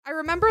I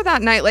remember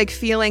that night, like,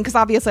 feeling, because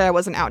obviously I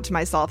wasn't out to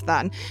myself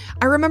then.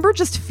 I remember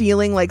just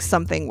feeling like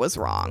something was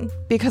wrong,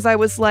 because I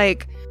was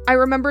like, I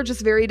remember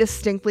just very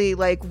distinctly,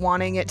 like,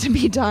 wanting it to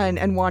be done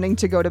and wanting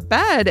to go to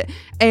bed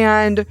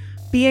and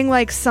being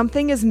like,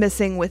 something is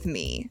missing with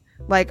me.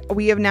 Like,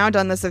 we have now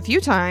done this a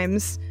few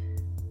times.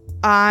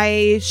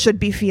 I should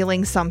be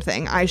feeling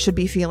something. I should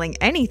be feeling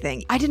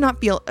anything. I did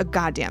not feel a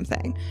goddamn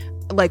thing.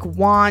 Like,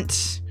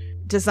 want,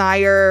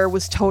 desire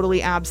was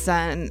totally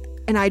absent.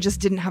 And I just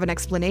didn't have an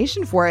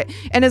explanation for it.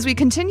 And as we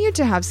continued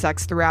to have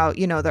sex throughout,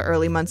 you know, the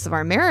early months of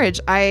our marriage,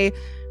 I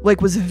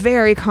like was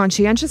very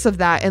conscientious of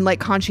that and like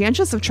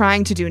conscientious of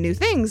trying to do new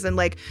things and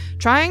like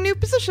trying new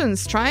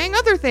positions, trying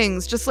other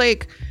things, just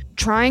like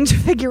trying to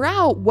figure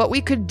out what we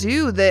could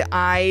do that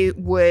I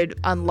would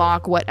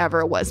unlock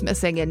whatever was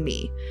missing in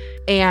me.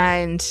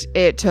 And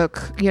it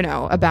took, you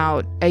know,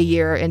 about a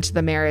year into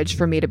the marriage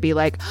for me to be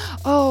like,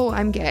 oh,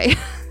 I'm gay.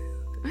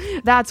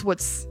 That's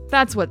what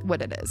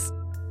it is.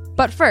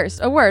 But first,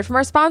 a word from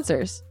our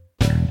sponsors.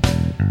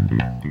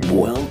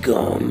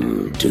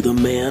 Welcome to the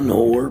Man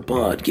Whore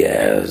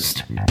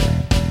Podcast.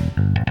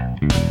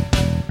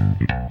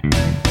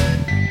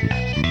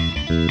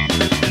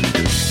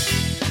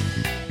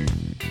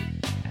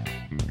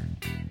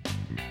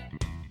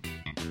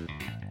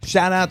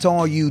 Shout out to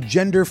all you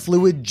gender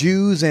fluid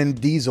Jews and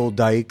diesel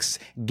dykes,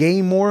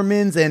 gay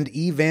Mormons and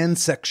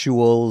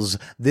evansexuals.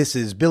 This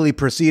is Billy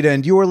Procida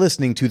and you're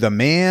listening to the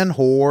Man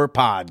Whore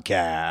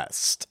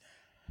Podcast.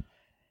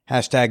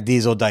 Hashtag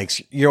diesel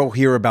dykes. You'll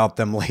hear about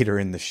them later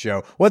in the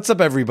show. What's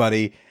up,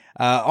 everybody?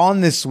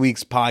 On this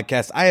week's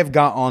podcast, I have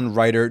got on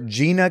writer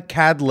Jeanna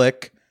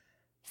Kadlec,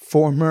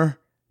 former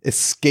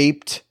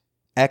escaped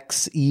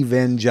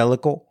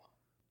ex-evangelical.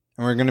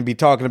 And we're going to be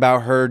talking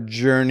about her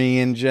journey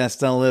in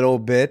just a little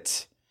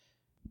bit.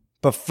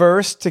 But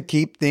first, to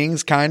keep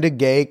things kind of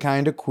gay,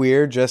 kind of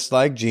queer, just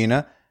like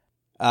Jeanna,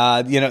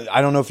 I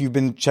don't know if you've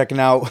been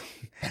checking out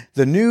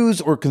the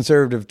news or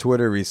conservative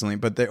Twitter recently,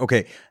 but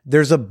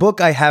there's a book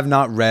I have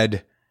not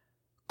read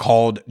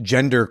called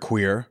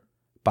Genderqueer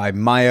by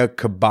Maya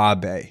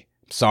Kababe.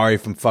 Sorry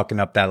if I'm fucking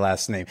up that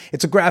last name.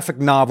 It's a graphic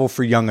novel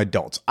for young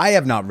adults. I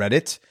have not read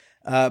it,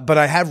 but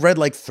I have read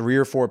like 3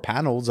 or 4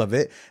 panels of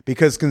it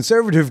because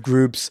conservative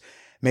groups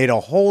made a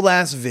whole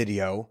ass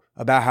video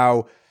about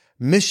how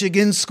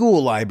Michigan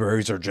school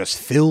libraries are just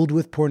filled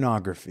with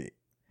pornography.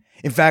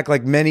 In fact,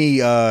 like many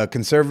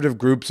conservative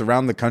groups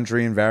around the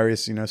country in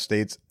various,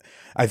 states,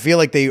 I feel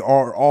like a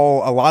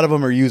lot of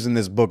them are using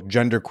this book,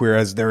 Genderqueer,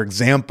 as their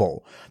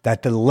example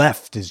that the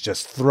left is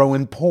just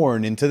throwing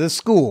porn into the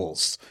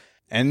schools.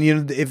 And,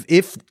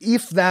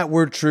 if that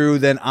were true,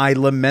 then I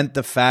lament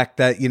the fact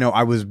that,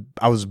 I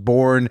was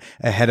born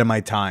ahead of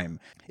my time.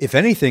 If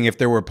anything, if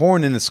there were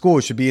porn in the school,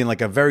 it should be in like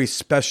a very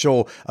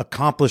special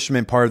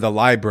accomplishment part of the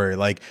library.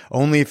 Like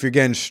only if you're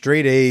getting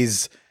straight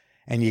A's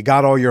and you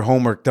got all your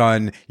homework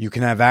done, you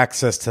can have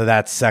access to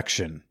that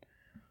section.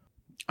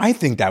 I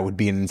think that would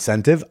be an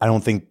incentive. I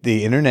don't think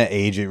the internet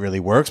age, it really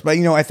works. But,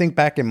 I think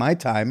back in my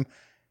time,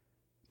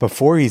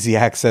 before easy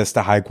access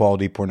to high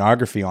quality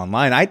pornography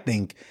online, I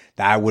think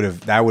that would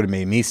have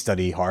made me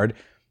study hard.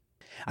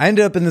 I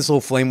ended up in this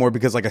little flame war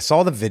because I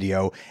saw the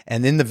video,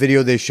 and in the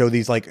video they show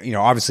these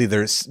obviously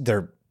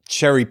they're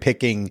cherry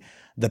picking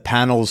the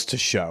panels to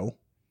show.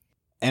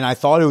 And I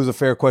thought it was a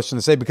fair question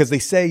to say because they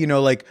say,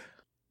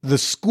 the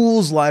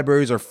school's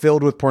libraries are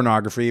filled with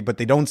pornography, but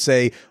they don't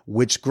say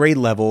which grade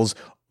levels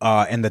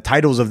and the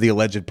titles of the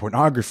alleged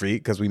pornography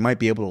because we might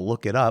be able to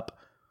look it up.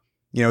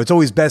 It's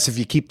always best if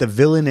you keep the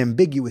villain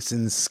ambiguous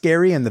and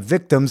scary and the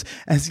victims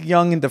as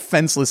young and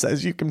defenseless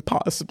as you can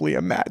possibly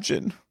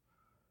imagine.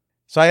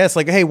 So I asked,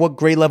 hey, what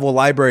grade level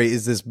library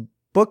is this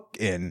book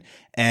in?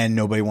 And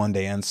nobody wanted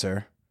to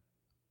answer.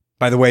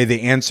 By the way,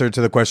 the answer to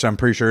the question, I'm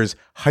pretty sure, is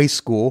high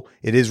school.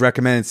 It is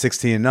recommended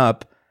 16 and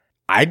up.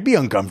 I'd be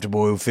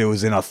uncomfortable if it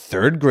was in a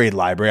 3rd grade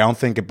library. I don't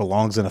think it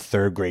belongs in a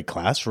 3rd grade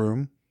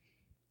classroom.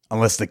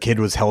 Unless the kid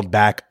was held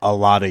back a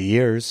lot of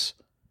years.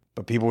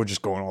 But people were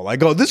just going all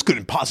like, oh, this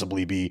couldn't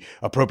possibly be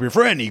appropriate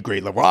for any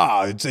grade level.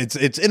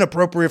 It's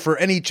inappropriate for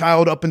any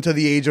child up until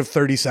the age of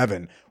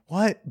 37.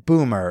 What?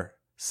 Boomer.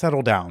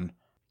 Settle down.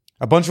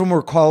 A bunch of them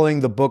were calling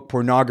the book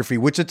pornography,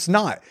 which it's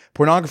not.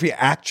 Pornography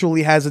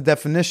actually has a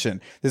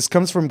definition. This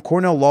comes from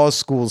Cornell Law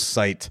School's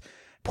site.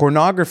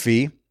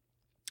 Pornography,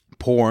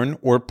 porn,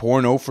 or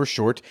porno for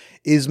short,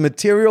 is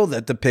material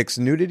that depicts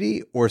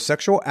nudity or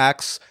sexual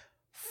acts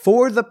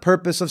for the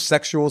purpose of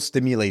sexual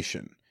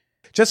stimulation.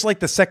 Just like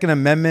the Second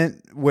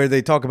Amendment, where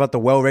they talk about the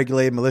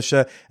well-regulated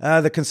militia,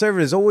 the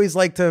conservatives always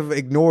like to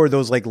ignore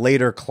those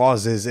later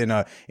clauses in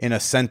a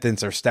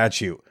sentence or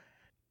statute.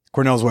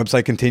 Cornell's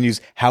website continues,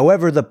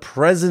 however, the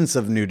presence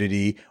of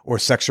nudity or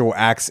sexual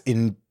acts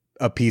in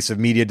a piece of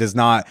media does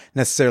not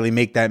necessarily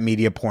make that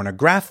media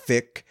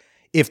pornographic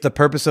if the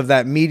purpose of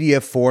that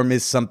media form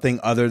is something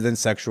other than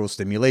sexual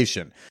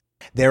stimulation.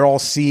 They're all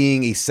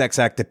seeing a sex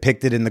act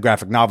depicted in the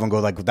graphic novel and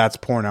go that's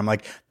porn. I'm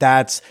like,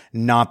 that's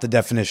not the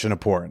definition of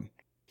porn.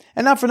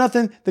 And not for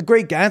nothing, The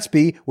Great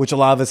Gatsby, which a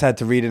lot of us had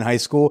to read in high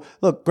school.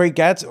 Look, Great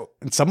Gatsby,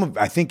 and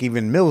I think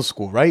even middle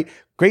school, right?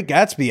 Great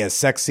Gatsby has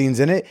sex scenes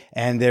in it,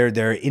 and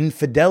they're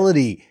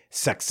infidelity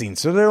sex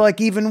scenes. So they're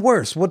like even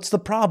worse. What's the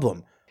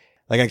problem?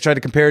 Like I tried to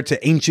compare it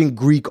to ancient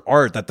Greek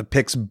art that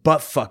depicts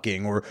butt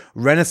fucking or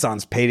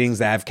Renaissance paintings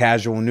that have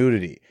casual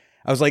nudity.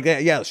 I was like,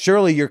 yeah,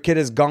 surely your kid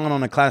has gone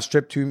on a class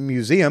trip to a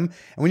museum.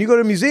 And when you go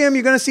to a museum,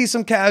 you're going to see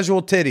some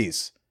casual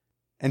titties.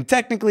 And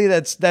technically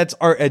that's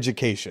art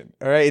education.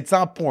 All right. It's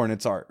not porn.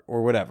 It's art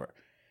or whatever.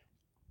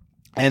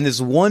 And this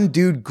one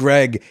dude,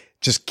 Greg,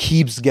 just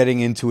keeps getting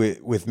into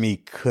it with me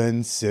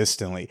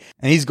consistently.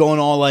 And he's going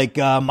all like,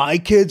 my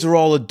kids are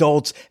all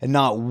adults and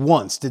not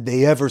once did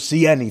they ever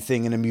see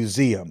anything in a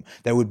museum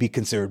that would be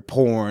considered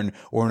porn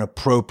or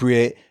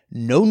inappropriate.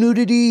 No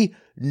nudity,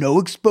 no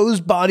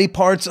exposed body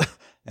parts,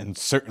 and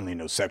certainly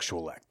no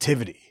sexual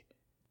activity.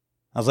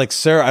 I was like,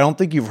 sir, I don't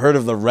think you've heard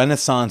of the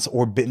Renaissance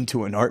or been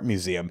to an art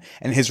museum.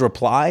 And his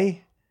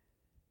reply,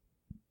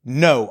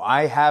 no,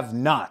 I have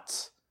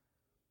not.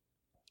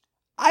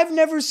 I've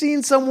never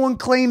seen someone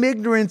claim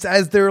ignorance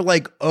as their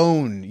like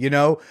own, you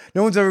know?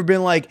 No one's ever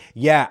been like,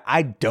 yeah,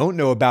 I don't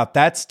know about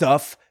that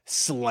stuff.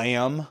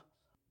 Slam.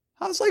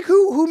 I was like,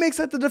 who makes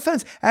that the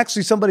defense?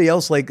 Actually, somebody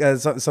else, like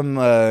some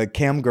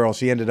cam girl,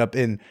 she ended up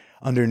in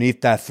underneath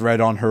that thread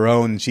on her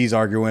own. And she's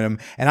arguing him.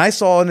 And I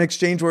saw an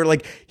exchange where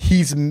like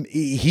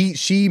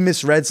she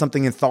misread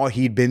something and thought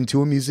he'd been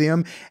to a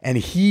museum. And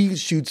he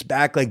shoots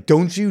back like,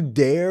 don't you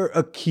dare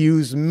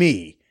accuse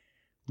me,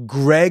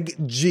 Greg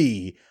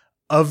G.,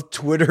 of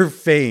Twitter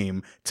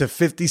fame to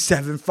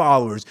 57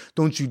 followers.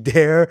 Don't you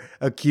dare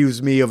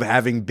accuse me of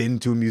having been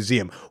to a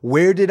museum.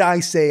 Where did I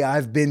say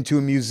I've been to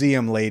a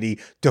museum, lady?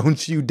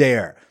 Don't you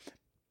dare.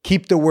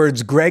 Keep the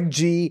words Greg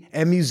G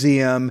and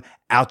museum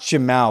out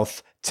your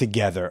mouth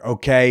together,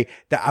 okay?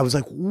 I was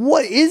like,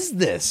 what is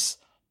this?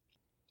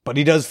 But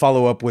he does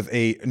follow up with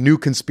a new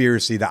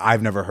conspiracy that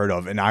I've never heard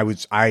of. And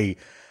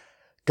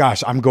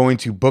gosh, I'm going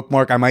to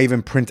bookmark. I might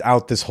even print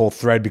out this whole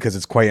thread because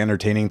it's quite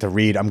entertaining to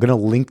read. I'm going to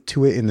link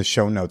to it in the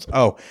show notes.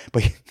 Oh,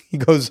 but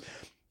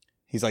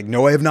he's like,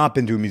 no, I have not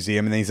been to a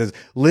museum. And then he says,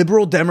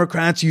 liberal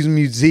Democrats use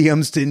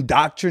museums to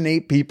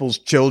indoctrinate people's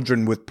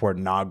children with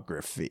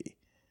pornography.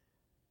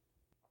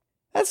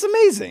 That's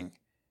amazing.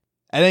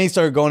 And then he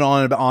started going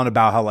on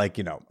about how, like,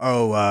 you know,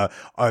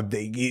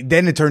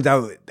 then it turns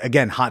out,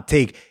 again, hot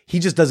take, he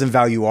just doesn't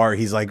value art.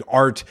 He's like,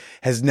 art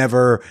has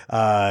never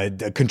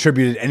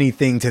contributed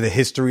anything to the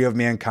history of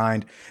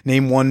mankind.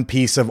 Name one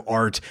piece of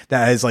art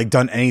that has, like,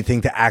 done anything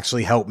to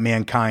actually help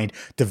mankind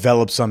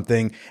develop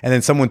something. And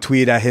then someone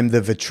tweeted at him the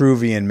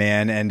Vitruvian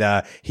Man,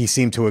 and he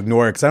seemed to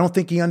ignore it because I don't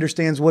think he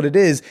understands what it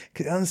is,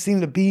 because he doesn't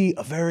seem to be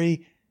a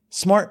very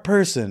smart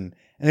person.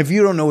 And if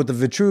you don't know what the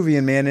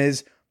Vitruvian Man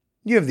is,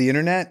 you have the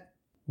internet.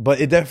 But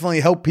it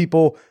definitely helped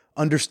people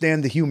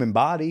understand the human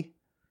body.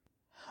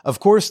 Of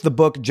course, the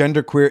book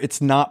Genderqueer, it's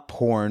not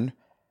porn.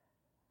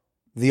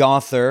 The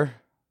author,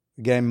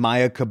 again,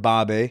 Maya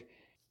Kababe,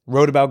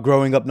 wrote about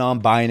growing up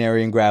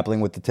non-binary and grappling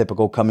with the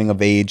typical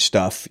coming-of-age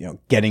stuff. You know,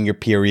 getting your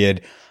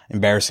period,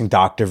 embarrassing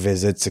doctor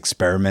visits,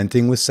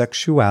 experimenting with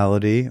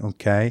sexuality,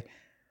 okay?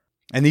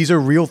 And these are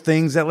real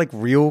things that, like,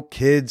 real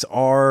kids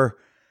are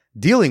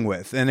dealing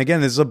with. And again,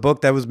 this is a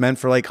book that was meant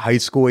for, like, high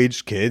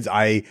school-aged kids.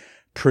 I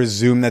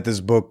presume that this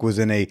book was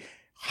in a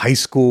high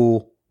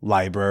school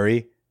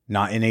library,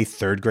 not in a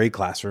third grade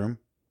classroom.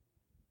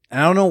 And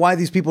I don't know why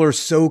these people are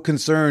so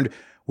concerned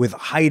with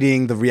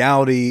hiding the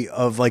reality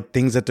of, like,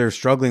 things that they're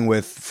struggling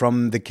with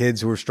from the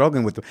kids who are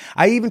struggling with them.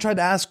 I even tried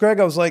to ask Greg,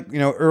 I was like, you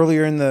know,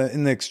 earlier in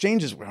the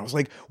exchanges, where I was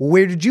like, well,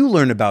 where did you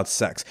learn about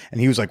sex?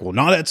 And he was like, well,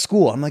 not at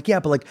school. I'm like, yeah,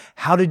 but, like,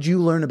 how did you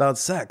learn about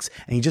sex?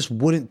 And he just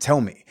wouldn't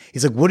tell me.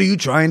 He's like, what are you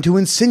trying to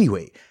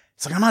insinuate?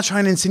 It's like, I'm not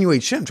trying to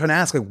insinuate shit. I'm trying to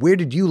ask, like, where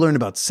did you learn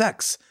about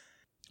sex?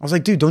 I was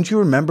like, dude, don't you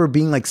remember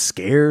being, like,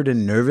 scared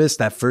and nervous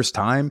that first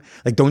time?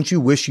 Like, don't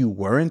you wish you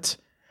weren't?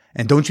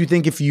 And don't you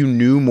think if you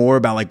knew more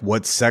about, like,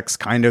 what sex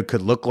kind of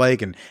could look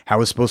like and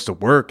how it's supposed to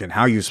work and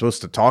how you're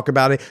supposed to talk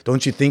about it,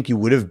 don't you think you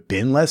would have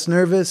been less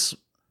nervous?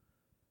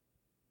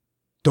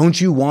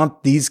 Don't you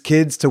want these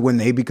kids to, when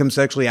they become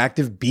sexually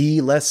active,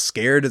 be less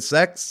scared of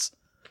sex?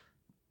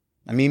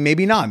 I mean,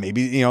 maybe not.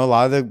 Maybe, you know, a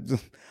lot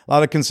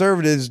of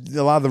conservatives,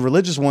 a lot of the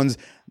religious ones,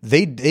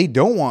 they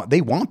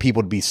want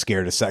people to be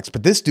scared of sex.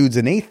 But this dude's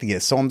an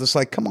atheist. So I'm just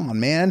like, come on,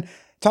 man.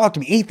 Talk to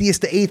me.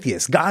 Atheist to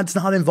atheist. God's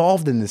not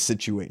involved in this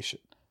situation.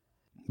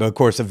 But of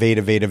course,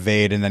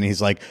 evade. And then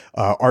he's like,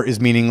 art is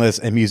meaningless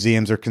and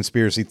museums are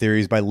conspiracy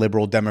theories by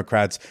liberal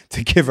Democrats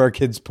to give our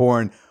kids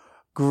porn.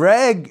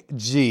 Greg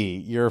G,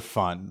 you're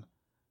fun.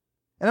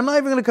 And I'm not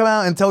even going to come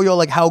out and tell you all,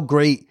 like, how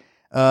great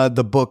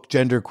the book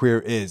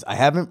Genderqueer is. I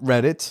haven't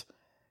read it.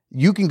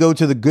 You can go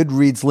to the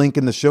Goodreads link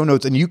in the show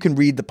notes and you can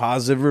read the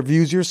positive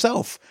reviews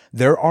yourself.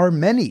 There are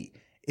many.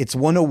 It's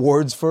won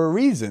awards for a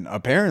reason,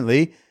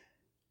 apparently.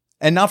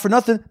 And not for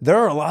nothing, there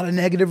are a lot of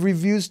negative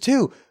reviews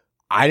too.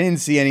 I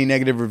didn't see any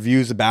negative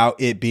reviews about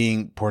it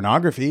being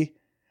pornography.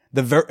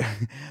 The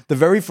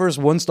very first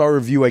 1-star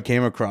review I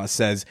came across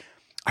says,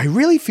 I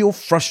really feel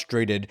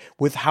frustrated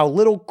with how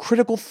little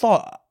critical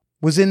thought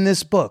was in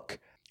this book.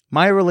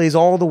 Maya relays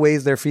all the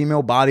ways their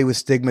female body was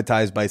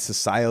stigmatized by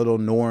societal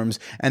norms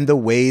and the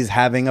ways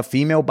having a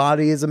female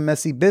body is a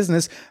messy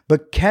business,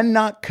 but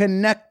cannot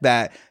connect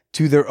that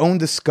to their own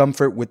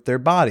discomfort with their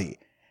body.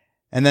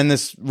 And then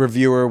this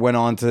reviewer went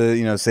on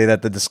to, say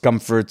that the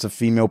discomforts of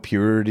female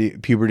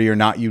puberty are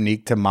not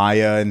unique to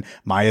Maya and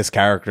Maya's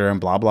character and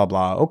blah, blah,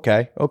 blah.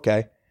 Okay.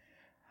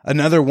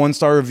 Another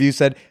 1-star review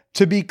said,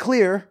 to be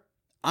clear,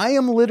 I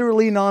am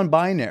literally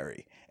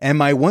non-binary. And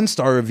my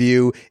 1-star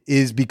review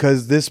is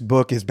because this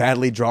book is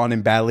badly drawn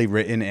and badly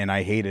written and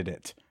I hated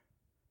it.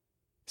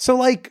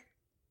 So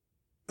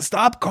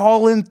stop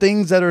calling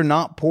things that are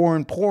not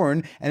porn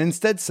and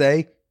instead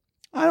say,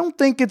 I don't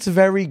think it's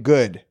very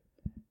good.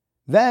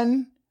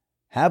 Then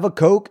have a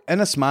Coke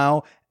and a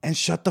smile and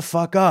shut the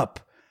fuck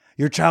up.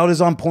 Your child is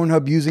on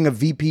Pornhub using a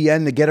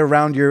VPN to get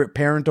around your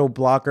parental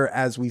blocker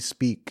as we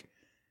speak.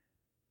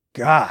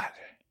 God.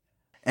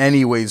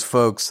 Anyways,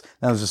 folks,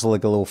 that was just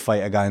like a little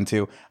fight I got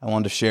into. I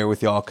wanted to share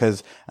with y'all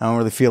because I don't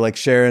really feel like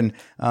sharing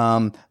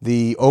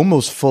the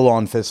almost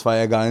full-on fist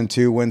fight I got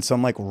into when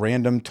some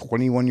random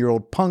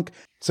 21-year-old punk.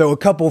 So a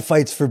couple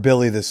fights for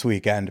Billy this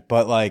weekend,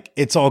 but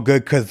it's all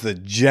good because the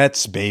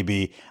Jets,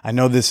 baby. I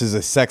know this is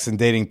a sex and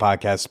dating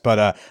podcast,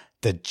 but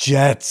the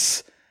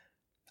Jets.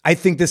 I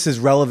think this is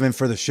relevant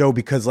for the show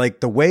because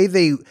the way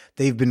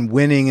they've been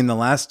winning in the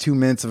last 2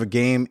 minutes of a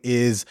game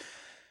is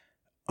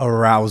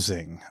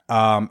arousing,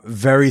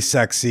 very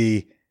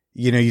sexy.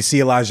 You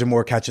see Elijah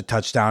Moore catch a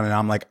touchdown and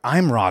I'm like,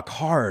 I'm rock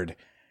hard.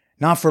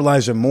 Not for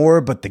Elijah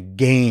Moore, but the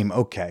game.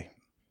 Okay.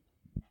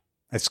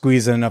 I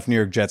squeezed in enough New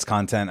York Jets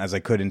content as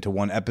I could into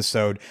one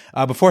episode.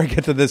 Before I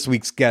get to this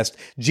week's guest,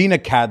 Jeanna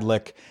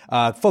Kadlec.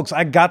 Folks,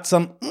 I got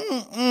some,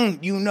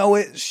 you know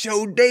it,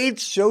 show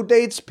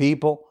dates,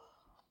 people.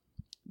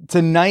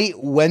 Tonight,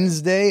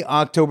 Wednesday,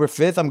 October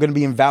 5th, I'm going to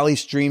be in Valley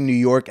Stream, New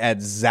York at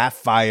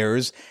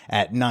Zaphire's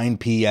at 9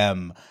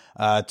 p.m.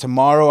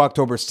 Tomorrow,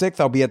 October 6th,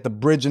 I'll be at the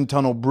Bridge and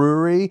Tunnel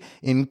Brewery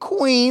in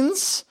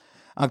Queens.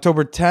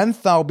 October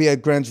 10th, I'll be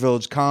at Greenwich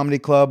Village Comedy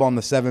Club on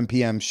the 7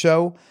 p.m.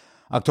 show.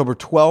 October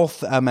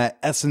 12th, I'm at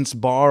Essence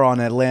Bar on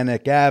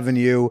Atlantic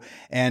Avenue.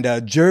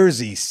 And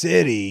Jersey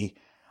City,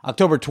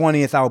 October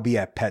 20th, I'll be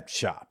at Pet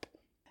Shop.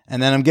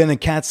 And then I'm getting a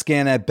CAT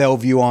scan at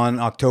Bellevue on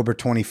October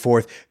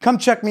 24th. Come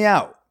check me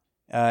out.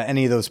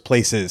 Any of those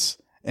places,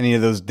 any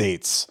of those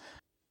dates.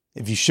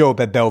 If you show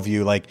up at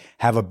Bellevue,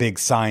 have a big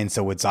sign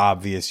so it's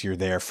obvious you're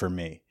there for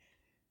me.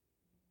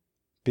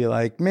 Be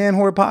like, Man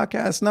Whore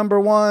Podcast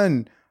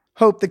 #1.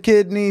 Hope the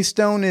kidney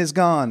stone is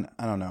gone.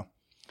 I don't know.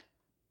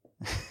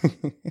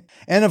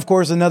 And of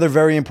course, another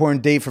very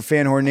important date for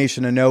Fan Whore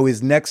Nation to know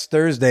is next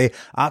Thursday,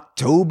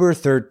 October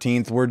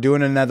 13th. We're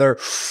doing another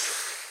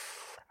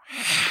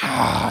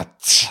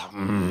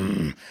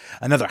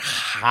another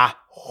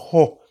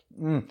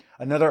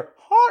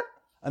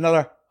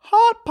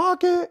hot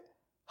pocket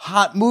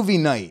hot movie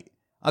night.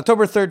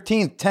 October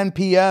 13th, 10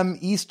 p.m.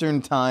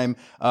 Eastern Time,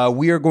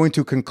 we are going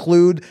to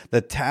conclude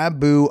the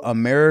Taboo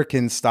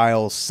American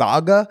Style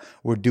saga.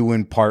 We're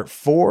doing part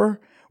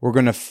 4. We're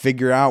going to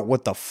figure out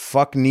what the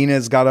fuck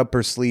Nina's got up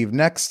her sleeve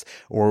next,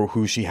 or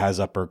who she has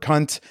up her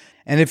cunt.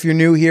 And if you're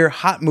new here,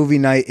 Hot Movie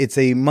Night, it's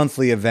a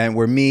monthly event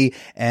where me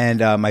and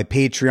my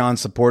Patreon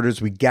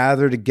supporters, we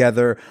gather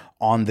together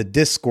on the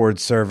Discord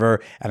server.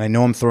 And I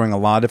know I'm throwing a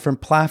lot of different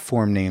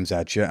platform names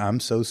at you. I'm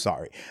so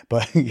sorry.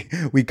 But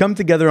we come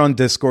together on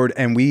Discord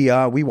and we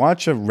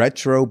watch a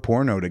retro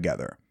porno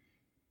together.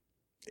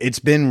 It's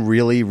been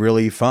really,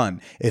 really fun.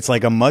 It's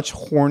like a much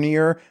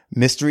hornier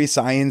Mystery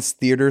Science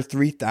Theater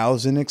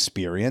 3000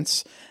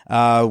 experience.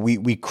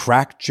 We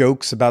crack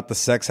jokes about the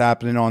sex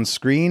happening on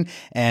screen,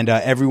 and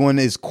everyone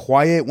is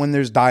quiet when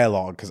there's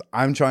dialogue because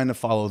I'm trying to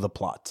follow the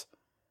plot.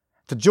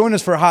 To join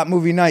us for Hot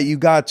Movie Night, you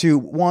got to,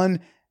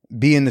 1,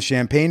 be in the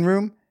champagne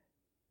room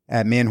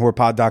at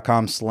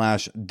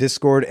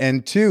manwhorepod.com/Discord.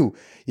 And 2,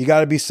 you got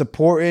to be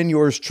supporting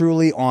yours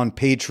truly on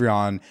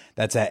Patreon.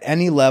 That's at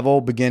any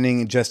level,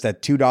 beginning just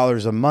at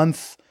 $2 a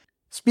month.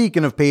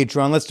 Speaking of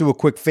Patreon, let's do a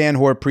quick fan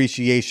whore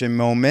appreciation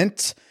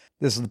moment.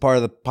 This is the part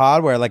of the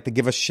pod where I like to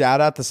give a shout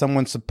out to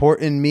someone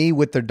supporting me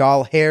with their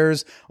doll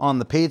hairs on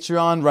the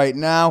Patreon right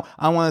now.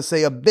 I want to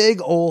say a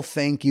big old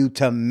thank you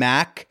to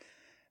Mac.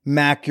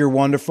 Mac, you're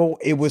wonderful.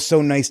 It was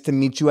so nice to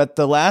meet you at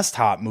the last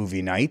Hot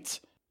Movie Night.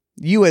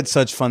 You had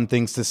such fun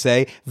things to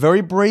say.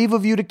 Very brave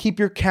of you to keep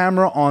your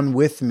camera on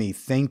with me.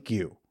 Thank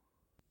you.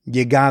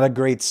 You got a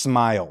great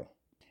smile.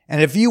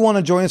 And if you want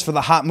to join us for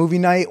the Hot Movie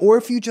Night, or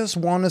if you just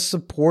want to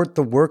support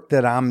the work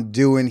that I'm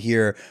doing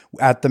here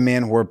at the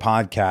Man Whore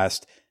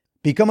Podcast,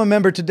 become a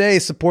member today.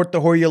 Support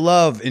the whore you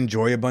love.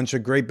 Enjoy a bunch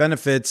of great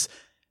benefits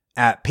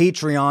at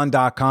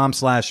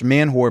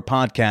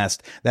patreon.com/manwhorepodcast.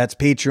 That's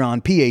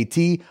Patreon,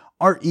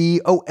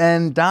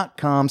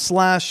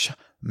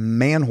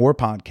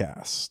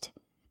 patreon.com/manwhorepodcast.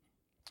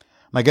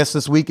 My guest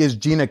this week is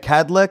Jeanna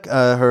Kadlec.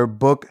 Her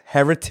book,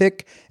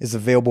 Heretic, is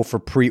available for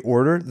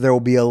pre-order. There will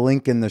be a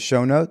link in the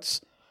show notes.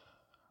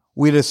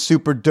 We had a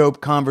super dope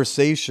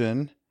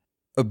conversation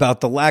about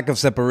the lack of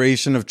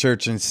separation of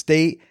church and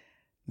state,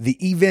 the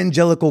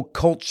evangelical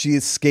cult she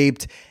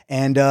escaped,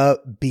 and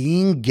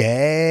being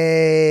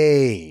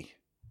gay.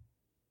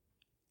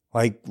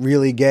 Like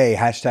really gay,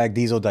 hashtag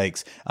Diesel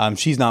Dykes.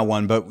 She's not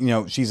one, but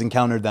she's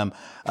encountered them.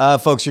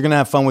 Folks, you're going to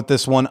have fun with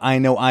this one. I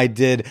know I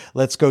did.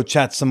 Let's go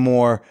chat some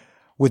more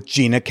with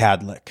Jeanna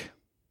Kadlec.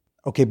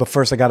 Okay, but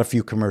first I got a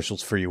few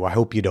commercials for you. I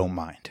hope you don't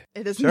mind.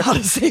 It is not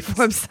a safe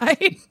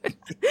website.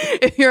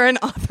 If you're an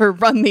author,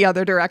 run the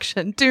other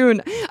direction.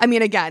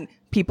 Again,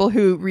 people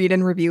who read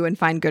and review and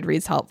find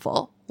Goodreads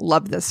helpful,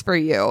 love this for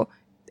you.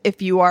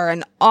 If you are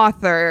an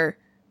author,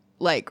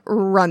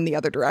 run the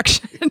other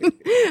direction.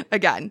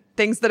 Again,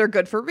 things that are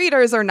good for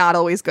readers are not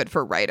always good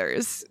for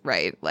writers,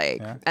 right?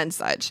 And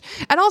such.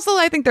 And also,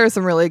 I think there are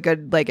some really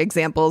good,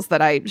 examples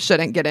that I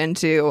shouldn't get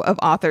into of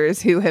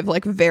authors who have,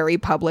 very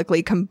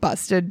publicly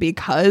combusted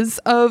because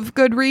of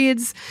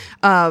Goodreads.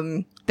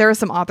 There are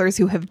some authors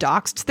who have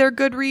doxed their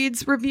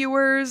Goodreads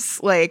reviewers,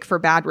 for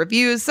bad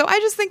reviews. So I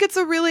just think it's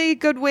a really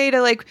good way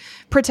to,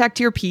 protect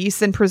your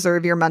peace and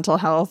preserve your mental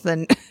health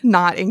and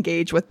not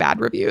engage with bad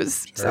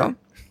reviews. Sure. So,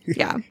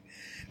 yeah.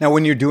 Now,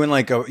 when you're doing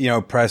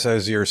a press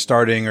as you're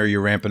starting or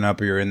you're ramping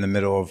up or you're in the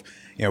middle of,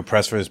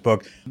 press for this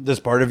book, does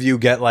part of you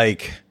get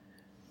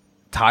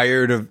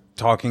tired of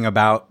talking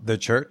about the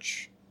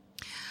church?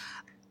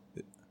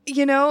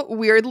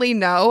 Weirdly,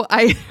 no.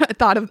 I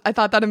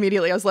thought that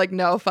immediately. I was like,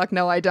 no, fuck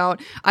no, I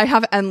don't. I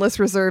have endless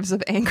reserves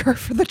of anger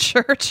for the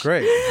church.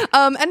 Great.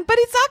 But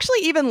it's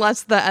actually even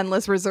less the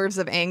endless reserves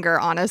of anger,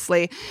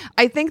 honestly.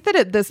 I think that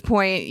at this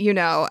point,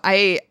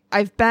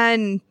 I've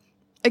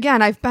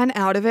been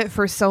out of it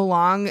for so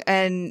long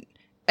and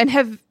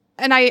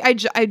I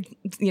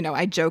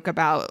joke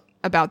about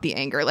the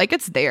anger.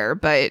 It's there,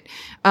 but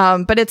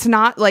it's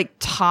not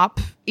top,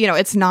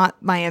 it's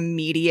not my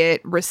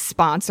immediate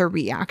response or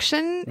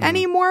reaction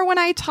anymore when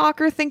I talk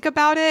or think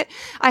about it.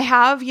 I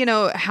have,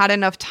 had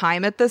enough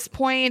time at this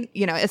point,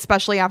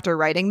 especially after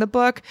writing the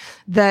book,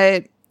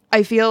 that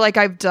I feel like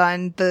I've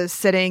done the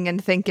sitting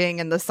and thinking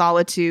and the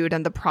solitude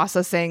and the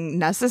processing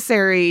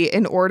necessary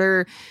in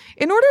order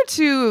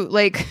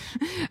to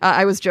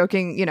I was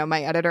joking,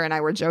 my editor and I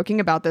were joking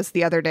about this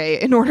the other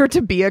day, in order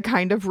to be a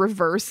kind of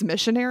reverse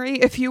missionary,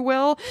 if you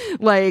will,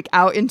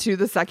 out into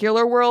the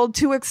secular world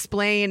to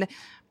explain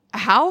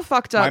how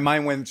fucked up. My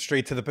mind went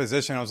straight to the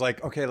position. I was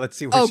like, okay, let's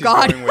see where she's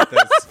going with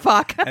this.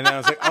 Fuck. And then I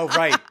was like, oh,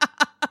 right.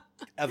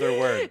 Other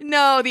word.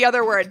 No, the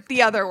other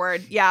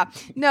word. Yeah.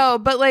 No,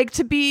 but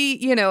to be,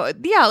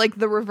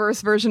 the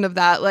reverse version of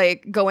that,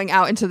 going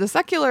out into the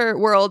secular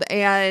world,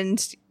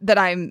 and that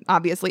I'm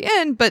obviously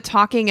in, but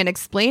talking and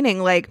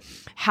explaining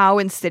how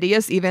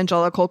insidious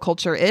evangelical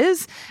culture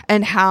is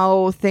and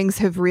how things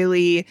have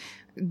really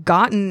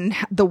gotten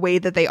the way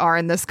that they are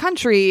in this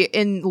country,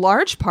 in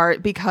large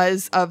part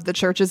because of the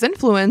church's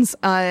influence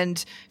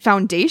and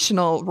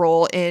foundational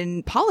role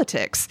in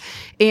politics.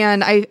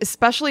 And I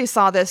especially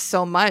saw this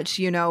so much,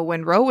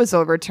 when Roe was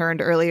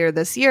overturned earlier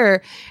this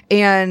year.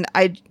 And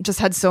I just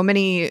had so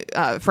many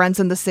friends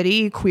in the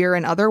city, queer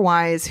and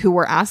otherwise, who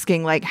were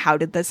asking, how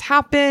did this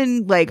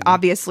happen?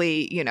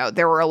 Obviously,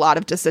 there were a lot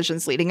of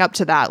decisions leading up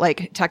to that,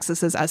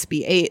 Texas's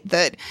SB 8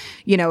 that,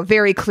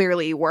 very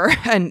clearly were,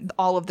 and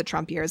all of the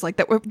Trump years,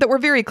 that were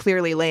very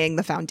clearly laying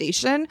the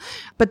foundation.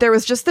 But there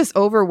was just this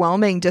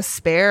overwhelming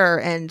despair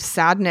and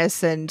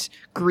sadness and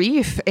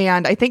grief,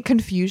 and I think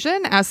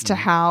confusion as to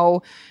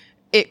how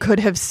it could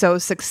have so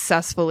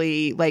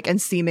successfully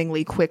and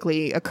seemingly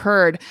quickly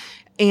occurred.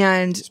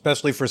 And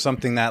especially for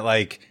something that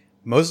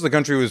most of the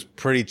country was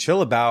pretty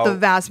chill about, the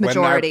vast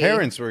majority, when our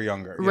parents were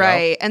younger,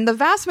 right? And the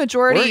vast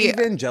majority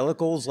were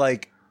evangelicals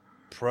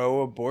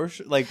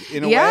pro-abortion,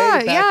 in a way,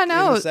 back in the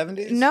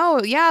 70s? No,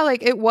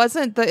 it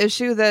wasn't the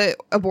issue that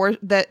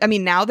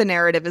now the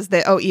narrative is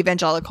that,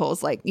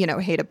 evangelicals,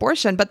 hate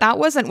abortion, but that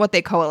wasn't what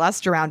they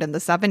coalesced around in the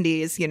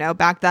 70s.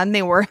 Back then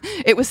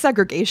it was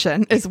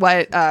segregation is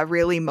what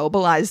really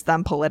mobilized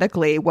them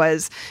politically,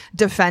 was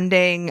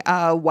defending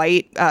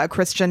white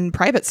Christian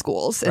private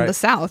schools in the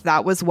South.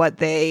 That was what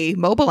they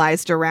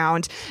mobilized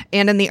around.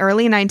 And in the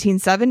early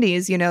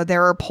 1970s,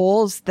 there are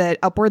polls that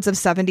upwards of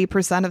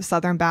 70% of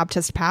Southern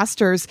Baptist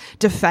pastors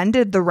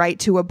defended the right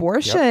to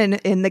abortion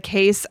in the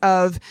case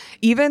of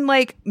even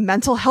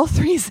mental health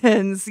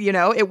reasons.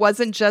 It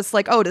wasn't just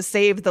to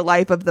save the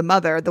life of the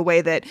mother, the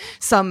way that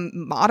some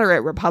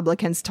moderate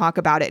Republicans talk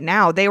about it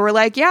now. They were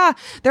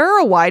there are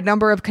a wide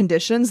number of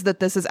conditions that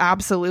this is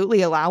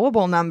absolutely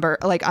allowable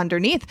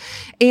underneath.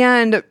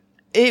 And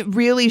it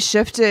really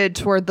shifted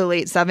toward the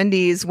late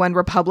 70s when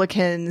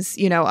Republicans,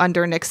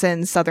 under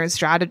Nixon's Southern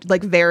strategy,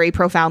 very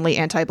profoundly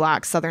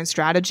anti-Black Southern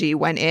strategy,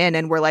 went in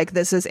and were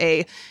this is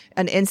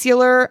an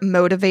insular,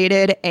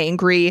 motivated,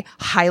 angry,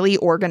 highly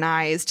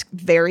organized,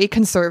 very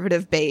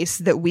conservative base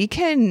that we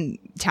can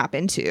tap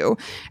into,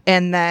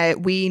 and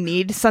that we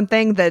need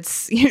something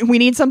that's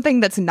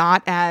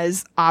not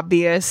as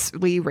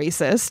obviously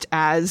racist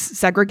as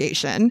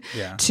segregation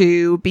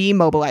to be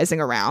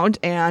mobilizing around.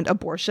 And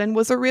abortion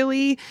was a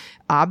really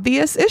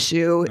obvious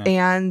issue.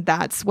 And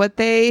that's what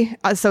they,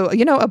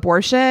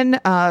 abortion,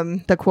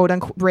 the quote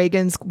unquote,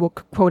 Reagan's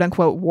quote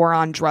unquote war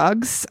on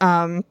drugs,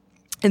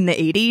 in the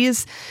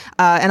 80s,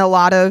 and a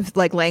lot of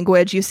like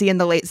language you see in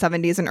the late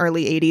 70s and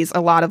early 80s,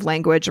 a lot of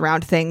language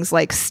around things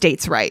like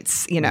states'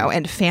 rights,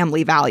 and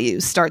family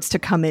values starts to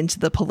come into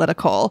the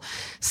political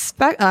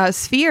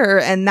sphere.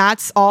 And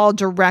that's all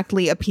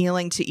directly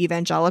appealing to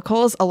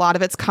evangelicals. A lot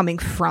of it's coming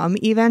from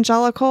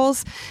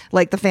evangelicals,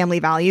 like the family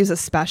values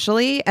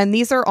especially. And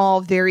these are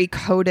all very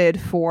coded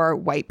for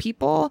white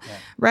people,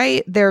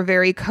 right? They're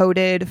very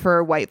coded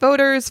for white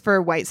voters,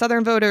 for white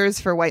Southern voters,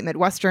 for white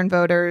Midwestern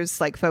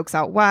voters, like folks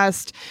out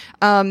West.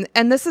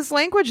 And this is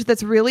language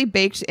that's really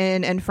baked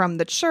in and from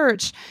the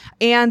church,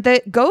 and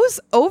that goes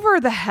over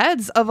the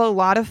heads of a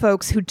lot of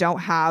folks who don't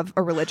have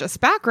a religious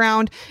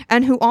background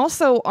and who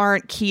also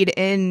aren't keyed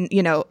in,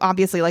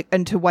 obviously like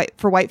into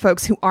white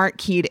folks who aren't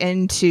keyed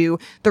into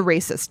the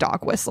racist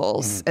dog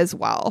whistles as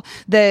well.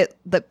 That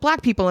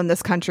Black people in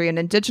this country and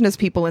Indigenous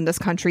people in this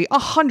country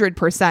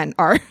 100%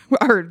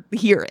 are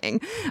hearing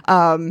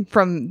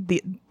from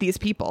these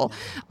people,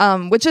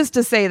 which is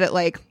to say that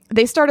like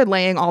they started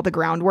laying all the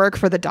groundwork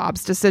for the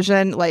Dobbs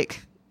decision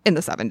like in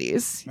the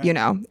 70s,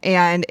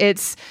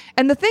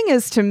 and the thing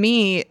is, to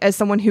me, as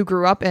someone who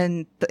grew up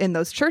in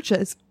those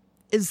churches,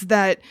 is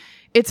that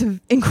it's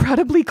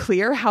incredibly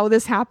clear how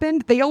this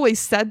happened. They always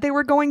said they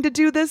were going to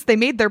do this. They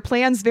made their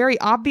plans very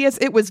obvious.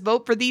 It was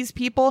vote for these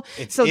people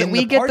so that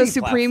we get the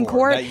Supreme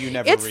Court.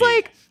 It's read.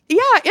 Like, yeah,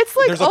 it's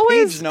like there's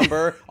always a page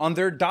number on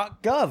their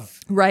 .gov.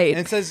 Right. And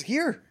it says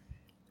here.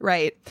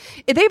 Right.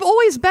 They've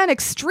always been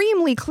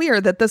extremely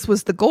clear that this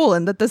was the goal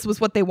and that this was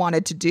what they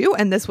wanted to do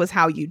and this was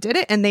how you did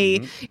it. And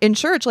they, in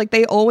church, like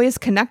they always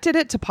connected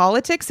it to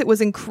politics. It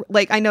was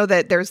I know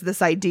that there's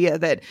this idea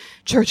that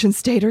church and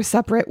state are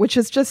separate, which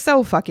is just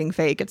so fucking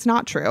fake. It's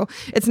not true.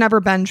 It's never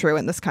been true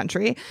in this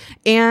country.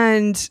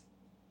 And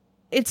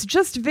it's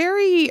just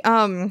very,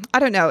 I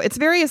don't know. It's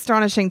very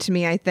astonishing to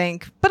me, I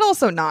think, but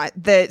also not,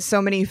 that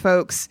so many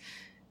folks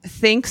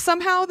think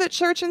somehow that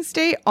church and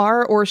state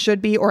are or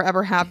should be or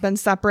ever have been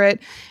separate.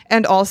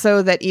 And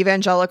also that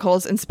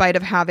evangelicals, in spite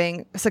of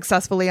having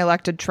successfully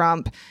elected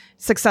Trump,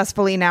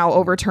 successfully now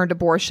overturned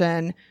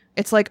abortion,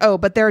 it's like, oh,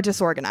 but they're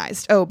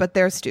disorganized. Oh, but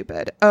they're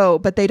stupid. Oh,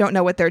 but they don't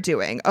know what they're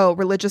doing. Oh,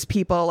 religious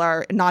people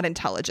are not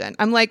intelligent.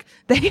 I'm like,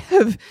 they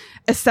have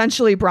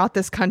essentially brought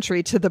this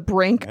country to the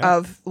brink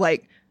of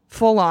like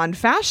full-on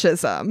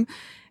fascism.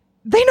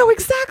 They know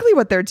exactly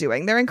what they're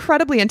doing. They're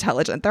incredibly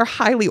intelligent. They're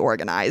highly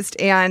organized.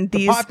 And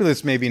the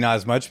populace maybe not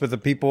as much, but the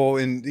people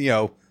in,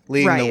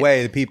 leading the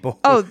way, the people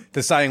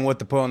deciding what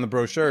to put on the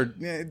brochure,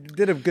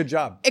 did a good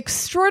job.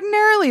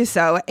 Extraordinarily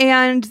so.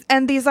 And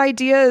these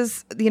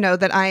ideas,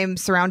 that I'm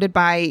surrounded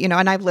by,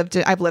 and I've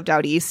lived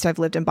out east. I've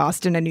lived in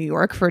Boston and New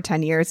York for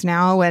 10 years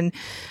now. And,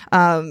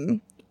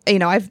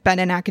 I've been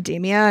in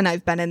academia and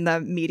I've been in the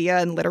media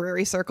and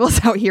literary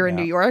circles out here in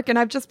New York. And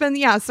I've just been,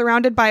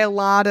 surrounded by a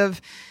lot of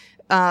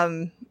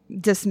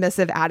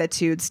dismissive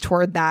attitudes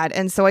toward that.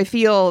 And so I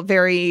feel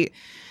very,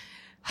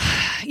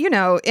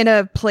 in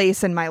a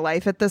place in my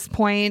life at this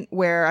point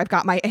where I've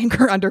got my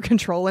anger under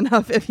control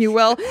enough, if you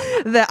will,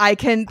 that I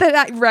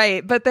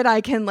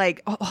can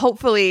like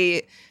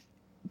hopefully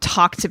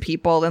talk to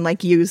people and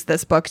like use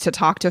this book to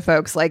talk to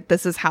folks like,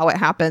 this is how it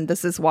happened.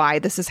 This is why.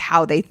 This is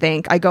how they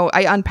think. I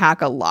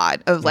unpack a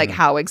lot of like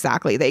how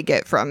exactly they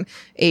get from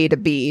A to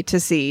B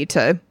to C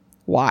to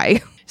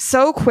Y.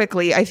 So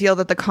quickly, I feel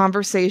that the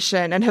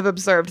conversation, and have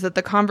observed that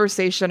the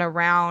conversation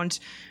around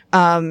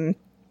the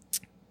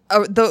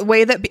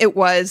way that it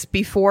was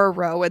before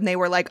Roe, and they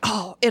were like,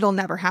 oh, it'll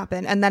never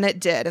happen. And then it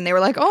did. And they were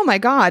like, oh my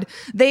God.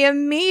 They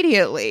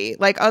immediately,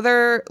 like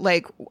other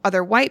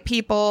white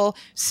people,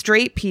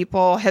 straight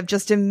people have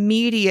just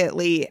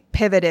immediately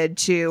pivoted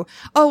to,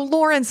 oh,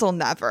 Lawrence will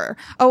never.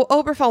 Oh,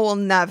 Obergefell will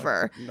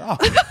never. No,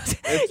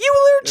 you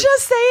were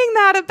just saying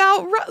that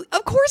about Roe.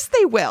 Of course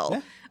they will.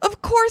 Yeah.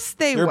 Of course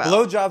they will. Your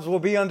blowjobs will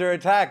be under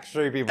attack,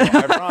 straight people.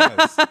 I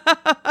promise.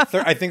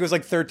 I think it was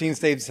like 13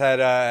 states had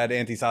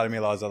anti-sodomy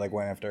laws that like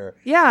went after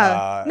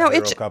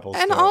couples.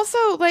 And also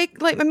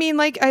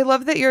I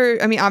love that you're,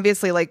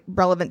 obviously like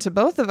relevant to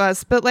both of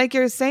us, but like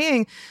you're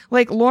saying,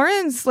 like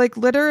Lawrence like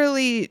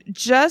literally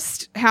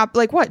just happened,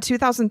 like what,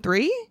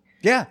 2003?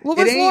 Yeah. What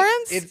was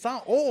Lawrence? It's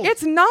not old.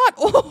 It's not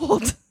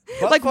old.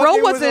 But like Roe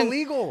wasn't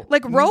illegal.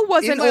 Like Roe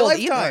wasn't old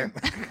lifetime.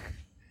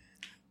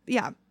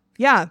 either.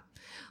 Yeah.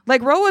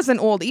 Like Roe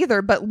wasn't old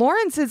either, but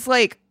Lawrence is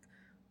like,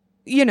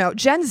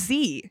 Gen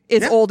Z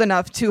is old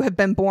enough to have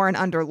been born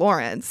under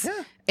Lawrence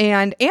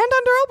and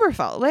under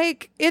Obergefell.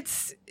 Like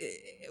it's,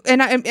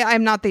 and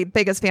I'm not the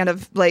biggest fan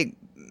of like,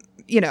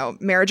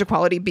 marriage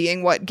equality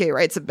being what gay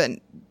rights have been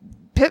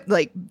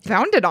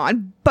founded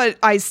on, but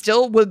I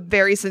still would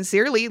very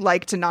sincerely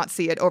like to not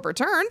see it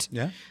overturned.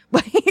 Yeah.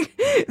 Like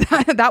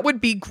that would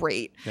be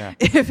great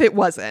if it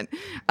wasn't.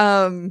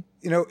 Please.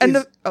 No,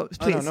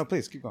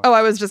 please keep going. Oh,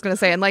 I was just going to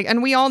say,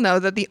 and we all know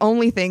that the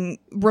only thing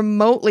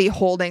remotely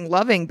holding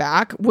Loving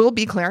back will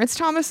be Clarence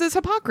Thomas's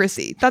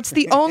hypocrisy. That's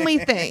the only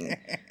thing.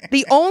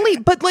 The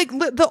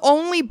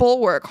only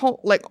bulwark,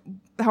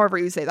 however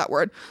you say that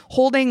word,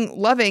 holding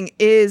Loving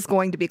is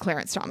going to be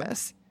Clarence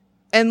Thomas.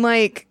 And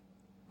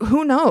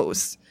who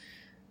knows?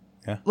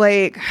 Yeah.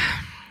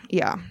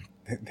 Yeah.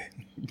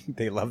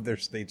 They love their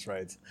states'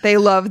 rights. They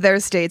love their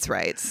states'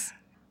 rights.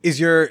 Is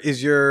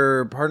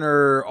your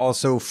partner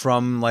also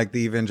from like the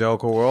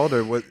evangelical world,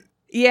 or what?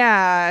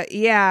 Yeah.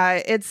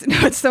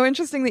 It's so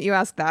interesting that you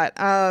asked that.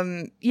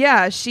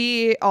 Yeah,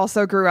 she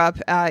also grew up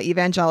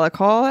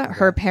evangelical. Okay.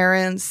 Her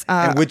parents.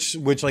 And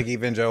which like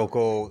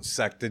evangelical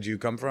sect did you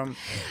come from?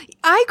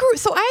 I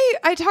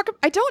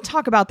don't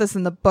talk about this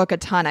in the book a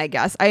ton, I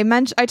guess.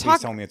 Please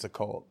tell me it's a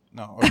cult.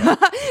 No.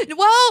 Okay.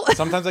 Well,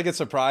 sometimes I get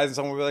surprised and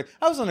someone will be like,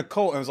 I was in a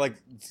cult. And it was like,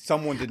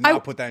 someone did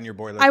not put that in your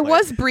boilerplate. I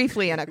was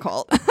briefly in a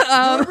cult.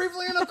 You were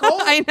briefly in a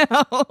cult? I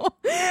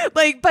know.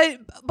 Like, but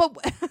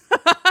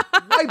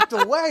wiped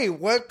away.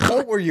 What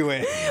cult were you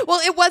in? Well,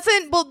 it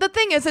wasn't. Well, the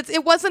thing is,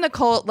 it wasn't a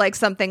cult like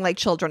something like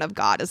Children of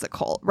God is a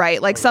cult,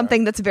 right? Like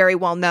something that's very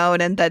well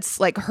known and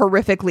that's like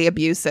horrifically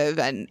abusive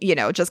and, you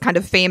know, just kind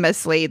of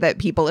famously that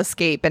people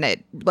escape and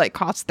it like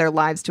costs their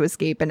lives to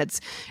escape and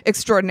it's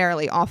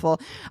extraordinarily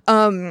awful.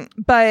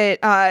 But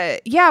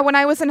yeah, when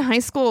I was in high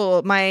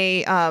school,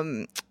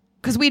 my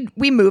because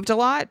we moved a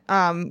lot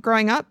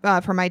growing up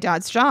for my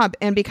dad's job,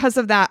 and because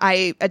of that,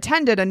 I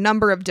attended a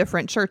number of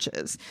different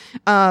churches,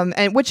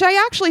 and which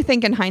I actually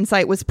think in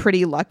hindsight was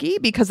pretty lucky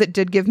because it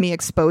did give me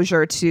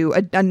exposure to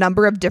a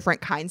number of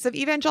different kinds of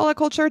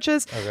evangelical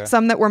churches,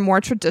 some that were more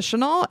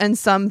traditional and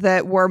some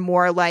that were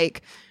more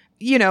like,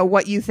 you know,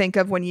 what you think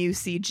of when you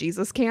see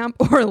Jesus Camp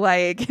or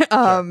like,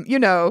 you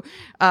know,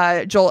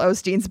 Joel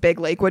Osteen's big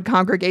Lakewood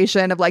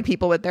congregation of like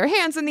people with their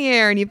hands in the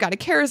air. And you've got a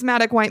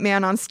charismatic white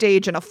man on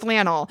stage in a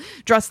flannel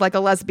dressed like a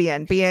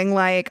lesbian being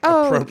like,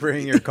 oh,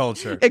 appropriating your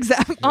culture.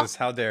 Exactly.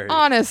 How dare you?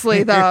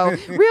 Honestly, though,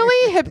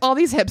 really, all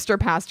these hipster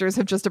pastors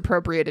have just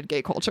appropriated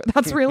gay culture.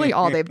 That's really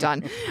all they've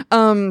done.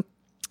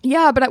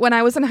 Yeah, but when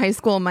I was in high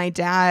school, my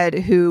dad,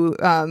 who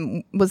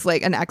was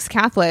like an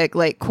ex-Catholic,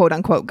 like quote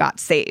unquote, got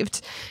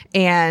saved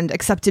and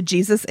accepted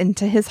Jesus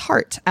into his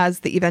heart, as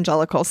the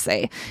evangelicals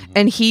say.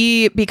 And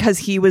because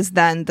he was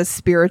then the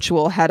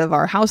spiritual head of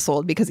our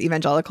household, because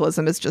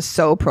evangelicalism is just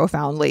so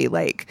profoundly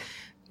like,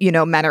 you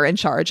know, men are in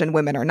charge and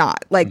women are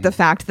not. Like the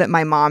fact that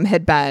my mom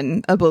had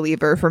been a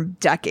believer for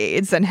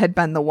decades and had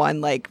been the one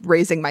like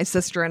raising my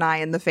sister and I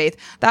in the faith,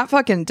 that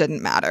fucking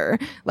didn't matter.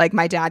 Like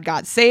my dad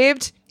got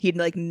saved. He'd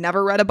like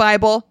never read a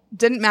Bible.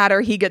 Didn't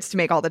matter. He gets to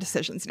make all the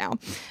decisions now.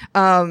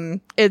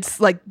 It's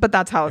like, but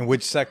that's how. And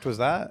which sect was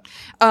that?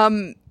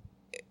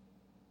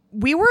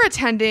 We were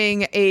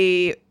attending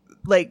a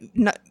like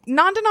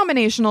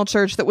non-denominational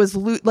church that was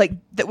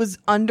that was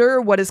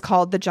under what is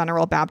called the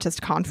General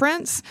Baptist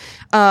Conference.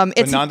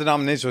 It's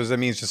non-denominational. That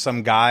means just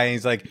some guy.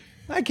 He's like,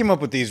 I came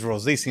up with these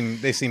rules. They seem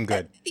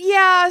good.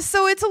 Yeah.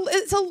 So it's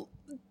a.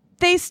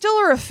 They still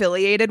are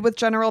affiliated with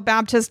General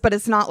Baptist, but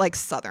it's not like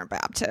Southern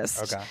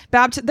Baptist.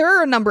 Okay. There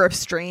are a number of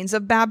strains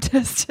of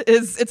Baptist.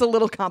 It's a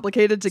little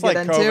complicated to get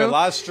into. COVID, a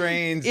lot of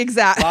strains,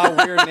 exactly. A lot of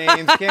weird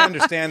names. Can't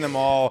understand them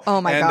all. Oh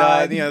my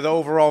God! You know, the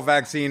overall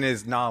vaccine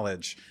is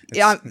knowledge.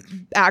 Yeah,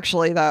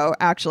 actually, but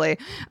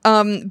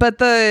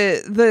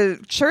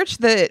the church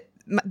that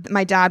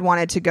my dad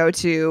wanted to go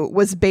to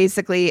was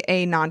basically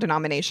a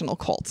non-denominational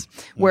cult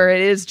where it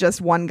is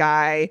just one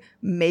guy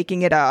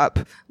making it up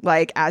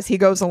like as he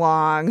goes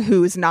along,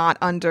 who's not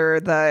under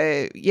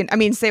the, you know, I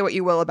mean, say what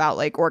you will about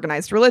like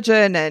organized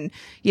religion. And,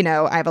 you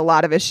know, I have a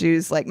lot of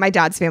issues. Like my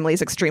dad's family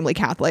is extremely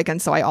Catholic. And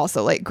so I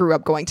also like grew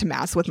up going to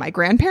mass with my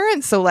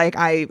grandparents. So like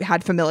I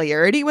had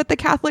familiarity with the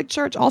Catholic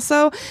Church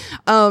also.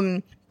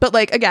 But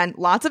like, again,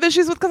 lots of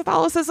issues with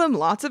Catholicism,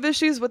 lots of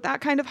issues with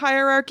that kind of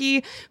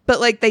hierarchy.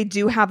 But like, they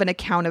do have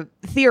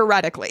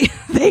theoretically,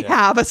 they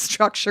have a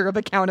structure of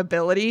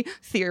accountability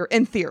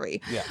in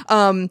theory. Yeah.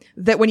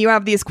 That when you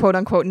have these quote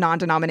unquote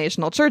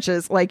non-denominational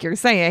churches, like you're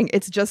saying,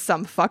 it's just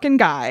some fucking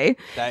guy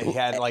that he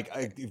had like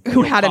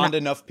who had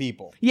enough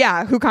people.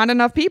 Yeah. Who conned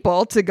enough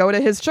people to go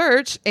to his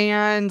church,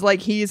 and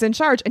like he's in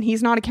charge and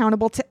he's not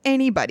accountable to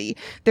anybody.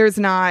 There's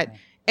not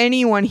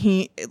anyone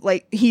he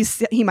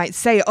might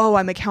say, oh,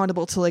 I'm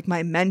accountable to like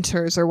my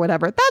mentors or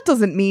whatever. That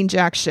doesn't mean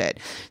jack shit.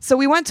 So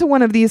we went to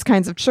one of these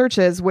kinds of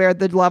churches where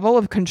the level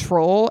of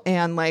control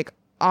and like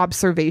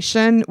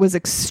observation was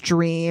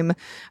extreme.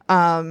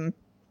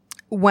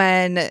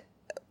 When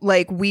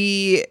like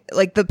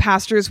the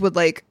pastors would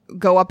like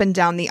go up and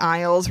down the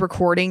aisles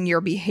recording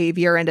your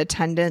behavior and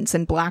attendance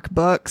in black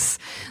books.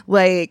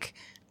 Like,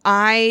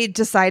 I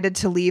decided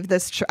to leave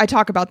this I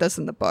talk about this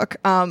in the book.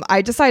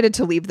 I decided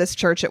to leave this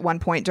church at one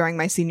point during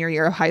my senior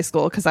year of high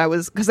school because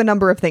a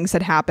number of things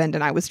had happened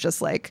and I was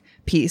just like,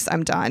 peace,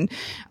 I'm done.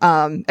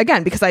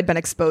 Again, because I'd been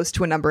exposed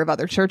to a number of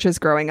other churches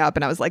growing up,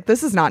 and I was like,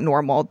 this is not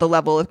normal. The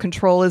level of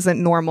control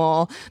isn't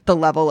normal. The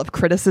level of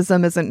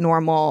criticism isn't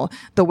normal.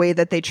 The way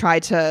that they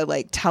try to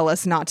like tell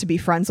us not to be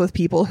friends with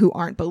people who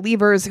aren't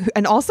believers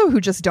and also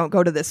who just don't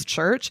go to this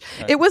church.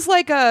 Right. It was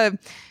like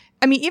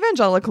I mean,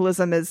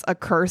 evangelicalism is a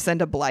curse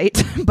and a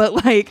blight,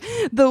 but like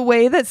the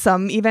way that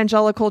some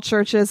evangelical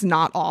churches,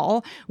 not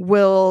all,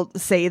 will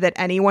say that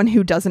anyone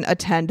who doesn't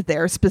attend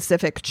their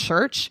specific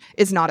church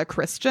is not a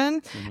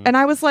Christian. And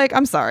I was like,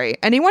 I'm sorry,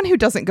 anyone who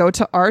doesn't go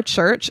to our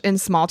church in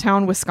small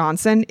town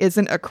Wisconsin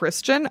isn't a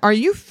Christian? Are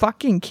you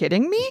fucking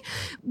kidding me?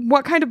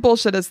 What kind of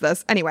bullshit is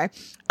this? Anyway,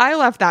 I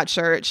left that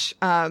church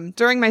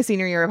during my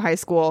senior year of high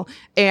school,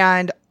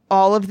 and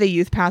all of the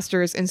youth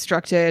pastors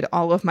instructed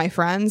all of my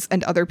friends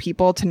and other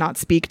people to not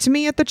speak to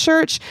me at the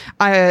church.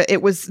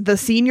 It was the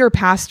senior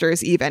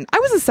pastors even. I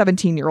was a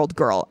 17-year-old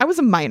girl. I was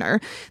a minor.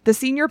 The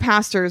senior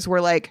pastors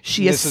were like,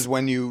 This is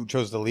when you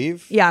chose to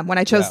leave? Yeah, when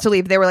I chose to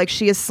leave, they were like,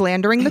 she is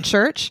slandering the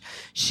church.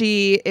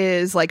 She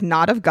is like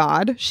not of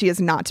God. She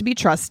is not to be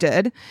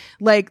trusted.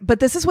 Like,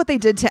 but this is what they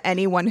did to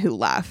anyone who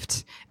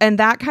left. And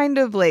that kind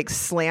of like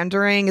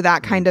slandering,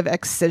 that kind of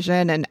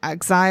excision and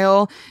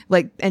exile,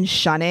 like, and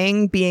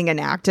shunning being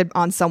enacted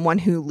on someone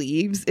who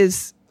leaves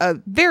is a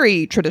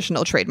very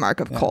traditional trademark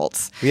of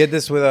cults. We had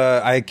this with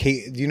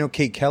Kate. Do you know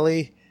Kate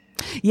Kelly?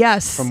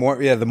 Yes. From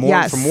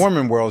from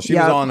Mormon World. She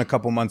was on a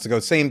couple months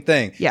ago. Same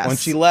thing. Yes. When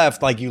she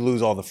left, like, you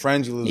lose all the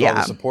friends, you lose all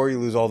the support, you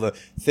lose all the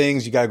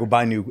things. You gotta go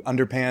buy new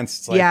underpants.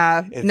 It's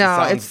like,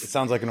 it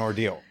sounds like an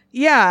ordeal.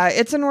 Yeah,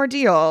 it's an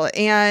ordeal.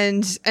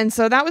 And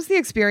so that was the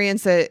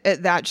experience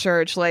at that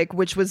church, like,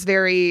 which was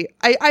very,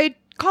 I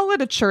call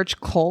it a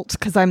church cult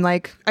because I'm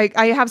like,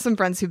 I have some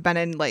friends who've been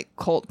in like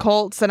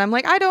cults, and I'm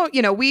like, I don't,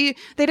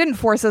 they didn't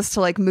force us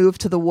to like move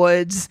to the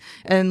woods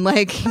and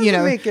like,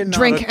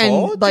 drink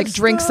and like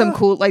drink some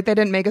like they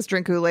didn't make us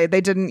drink Kool-Aid.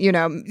 They didn't,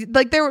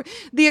 like there were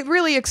the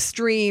really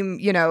extreme,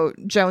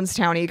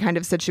 Jonestown-y kind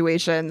of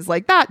situations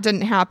like that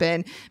didn't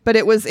happen, but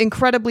it was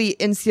incredibly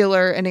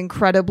insular and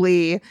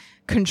incredibly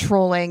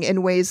controlling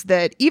in ways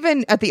that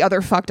even at the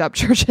other fucked up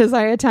churches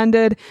I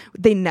attended,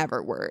 they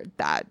never were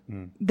that.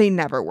 They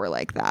never were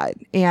like that.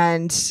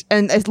 And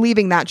as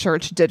leaving that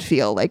church did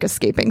feel like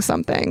escaping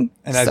something.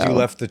 And as you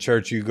left the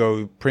church, you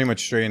go pretty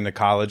much straight into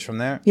college from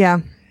there? Yeah.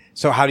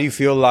 So how do you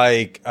feel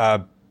like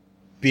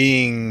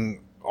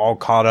being all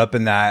caught up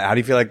in that? How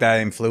do you feel like that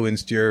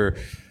influenced your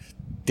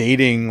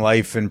dating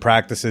life and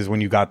practices when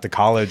you got to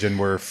college and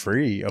were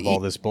free of all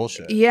this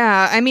bullshit?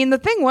 Yeah. I mean, the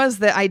thing was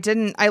that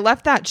I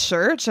left that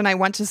church and I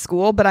went to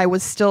school, but I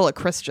was still a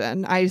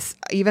Christian.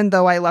 Even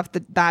though I left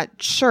that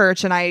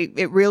church, and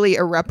it really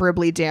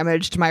irreparably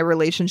damaged my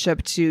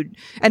relationship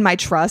and my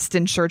trust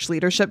in church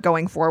leadership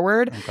going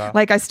forward. Okay.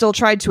 Like, I still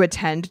tried to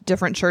attend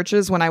different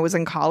churches when I was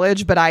in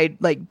college, but I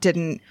like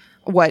didn't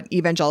what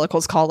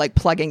evangelicals call like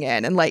plugging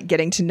in and like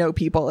getting to know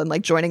people and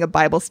like joining a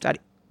Bible study.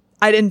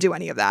 I didn't do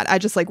any of that. I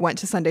just like went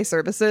to Sunday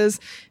services,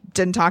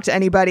 didn't talk to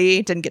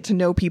anybody, didn't get to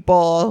know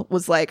people,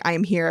 was like, I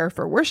am here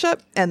for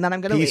worship, and then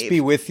I'm going to leave. Peace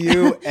be with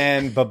you,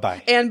 and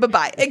bye-bye. And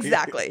bye-bye.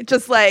 Exactly.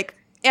 Just like,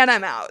 and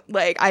I'm out.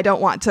 Like, I don't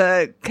want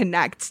to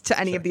connect to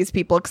any of these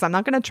people because I'm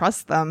not going to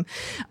trust them.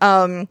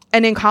 And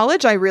in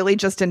college, I really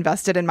just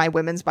invested in my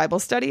women's Bible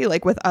study,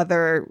 like with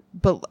other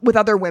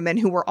women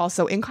who were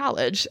also in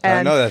college. And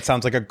I know that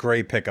sounds like a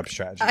great pickup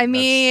strategy. I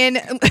mean,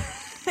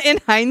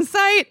 in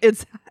hindsight,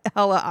 it's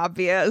hella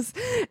obvious.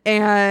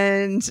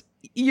 And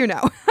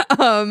but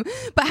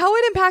how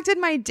it impacted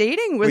my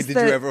dating was Wait,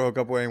 did you ever hook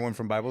up with anyone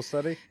from Bible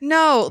study?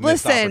 No,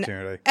 listen.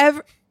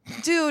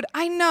 Dude,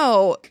 I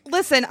know.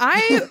 Listen,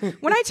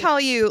 when I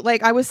tell you,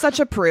 like, I was such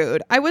a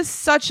prude.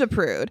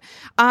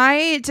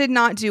 I did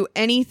not do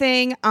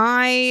anything.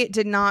 I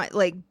did not,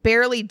 like,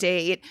 barely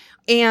date.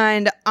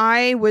 And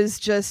I was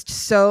just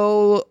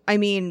so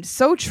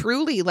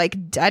truly,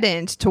 like,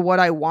 deadened to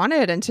what I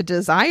wanted and to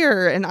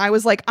desire. And I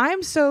was like,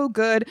 I'm so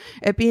good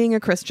at being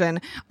a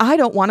Christian. I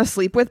don't want to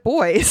sleep with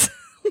boys.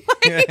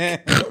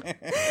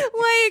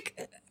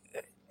 like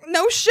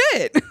no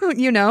shit,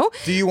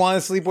 Do you want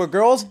to sleep with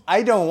girls?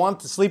 I don't want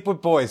to sleep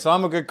with boys, so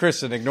I'm a good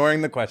Christian,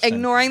 ignoring the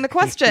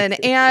question.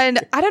 And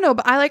I don't know,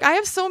 but I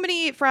have so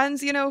many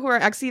friends, who are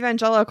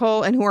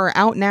ex-evangelical and who are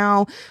out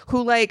now,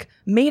 who like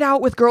made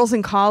out with girls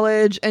in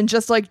college and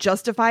just like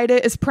justified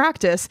it as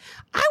practice.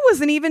 I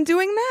wasn't even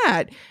doing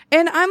that.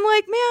 And I'm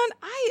like, man,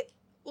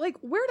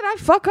 where did I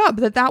fuck up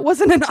that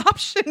wasn't an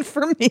option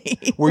for me?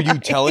 Were you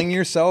telling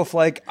yourself,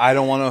 like, I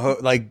don't want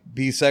to,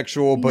 be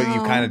sexual, but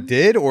you kind of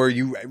did, or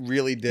you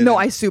really didn't? No,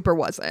 I super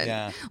wasn't.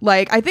 Yeah.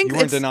 Like, I think you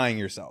weren't denying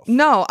yourself.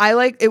 No,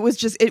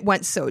 it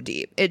went so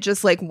deep. It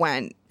just,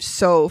 went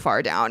so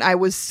far down. I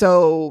was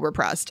so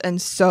repressed and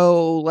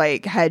so,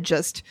 had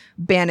just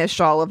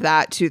banished all of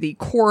that to the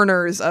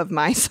corners of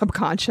my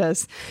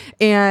subconscious.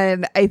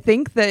 And I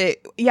think that,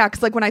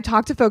 because, when I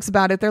talk to folks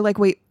about it, they're like,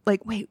 wait,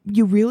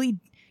 you really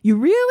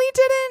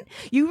didn't?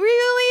 You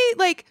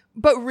really,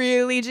 But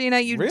really, Jeanna,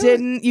 you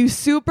didn't. You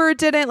super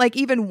didn't. Like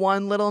even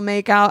one little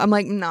makeout. I'm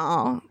like,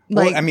 no.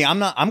 Like, well, I mean,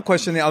 I'm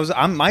questioning.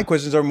 My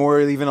questions are more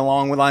even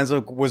along the lines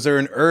of, was there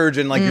an urge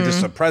and like you're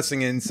just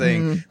suppressing it and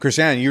saying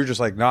Christianity? You're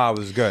just like, nah, it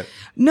was good.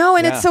 No,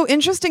 and it's so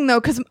interesting though,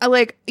 because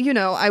like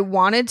I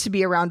wanted to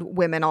be around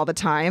women all the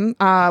time.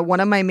 One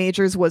of my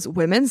majors was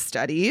women's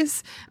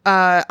studies.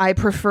 I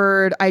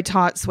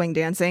taught swing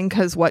dancing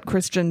because what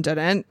Christian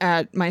didn't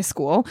at my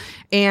school,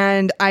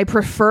 and I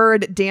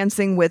preferred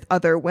dancing with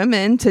other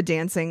women to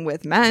dancing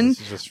with men.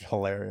 This is just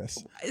hilarious.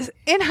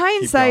 In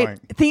hindsight,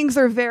 things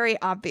are very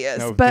obvious,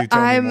 no, but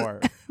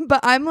but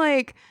I'm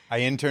like,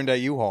 I interned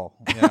at U-Haul.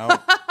 I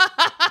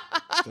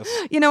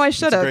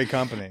should have. Great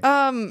company.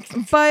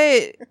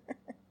 But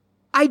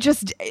I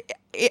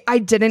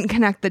didn't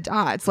connect the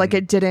dots. Like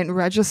it didn't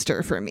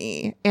register for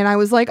me, and I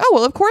was like, oh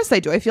well, of course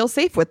I do. I feel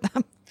safe with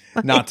them.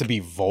 Like, not to be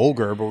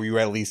vulgar, but were you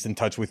at least in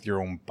touch with your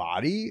own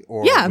body?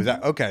 Or yeah. Was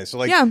that okay? So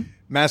like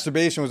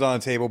masturbation was on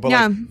the table, but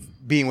like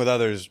being with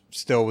others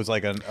still was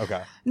like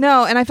okay.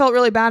 No, and I felt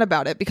really bad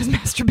about it because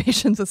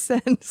masturbation's a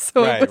sin.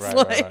 So it was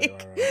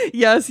right.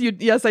 Yes,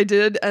 I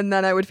did, and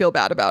then I would feel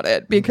bad about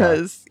it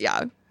because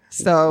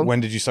So when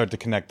did you start to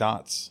connect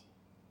dots?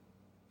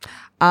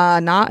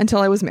 Not until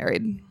I was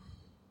married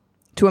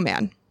to a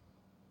man.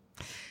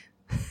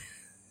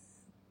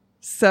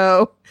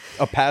 So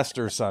a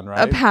pastor's son,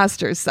 right? A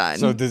pastor's son.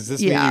 So does this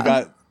mean you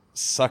got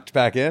sucked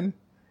back in?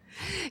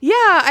 Yeah,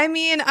 I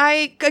mean,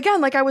 I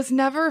was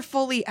never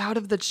fully out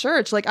of the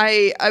church. Like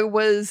I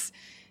was,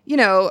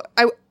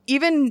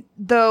 even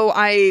though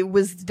I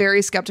was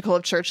very skeptical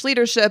of church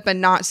leadership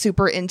and not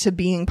super into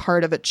being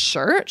part of a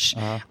church,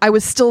 I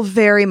was still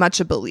very much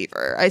a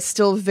believer. I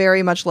still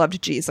very much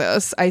loved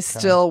Jesus. I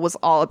still was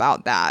all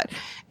about that.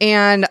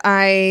 And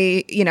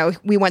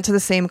we went to the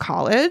same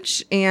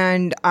college,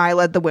 and I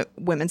led the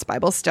women's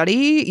Bible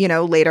study,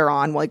 later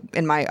on, like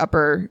in my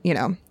upper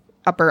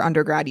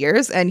undergrad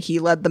years, and he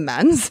led the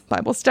men's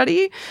Bible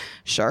study.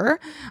 Sure.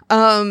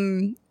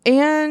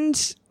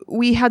 And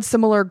we had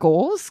similar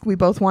goals. We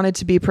both wanted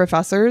to be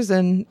professors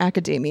in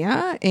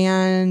academia,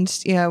 and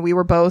we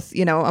were both,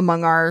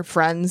 among our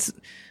friends,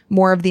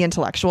 more of the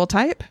intellectual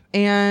type.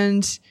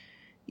 And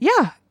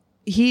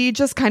he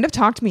just kind of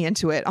talked me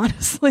into it,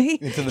 honestly.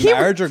 Into the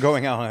marriage or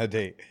going out on a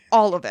date?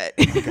 All of it.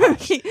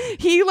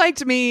 He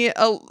liked me.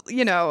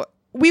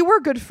 We were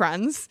good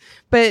friends,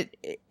 but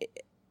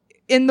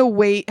in the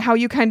way how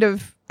you kind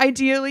of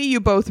ideally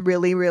you both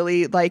really,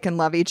 really like and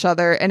love each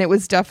other. And it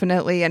was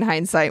definitely in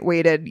hindsight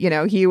weighted,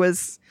 he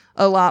was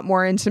a lot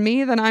more into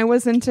me than I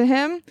was into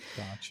him.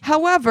 Gotcha.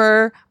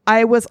 However,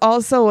 I was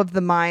also of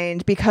the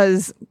mind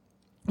because,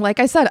 like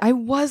I said, I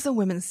was a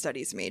women's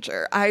studies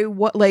major. I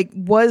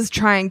was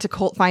trying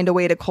to find a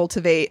way to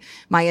cultivate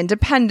my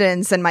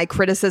independence and my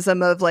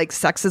criticism of like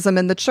sexism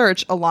in the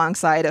church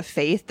alongside a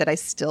faith that I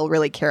still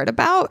really cared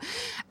about.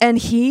 And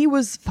he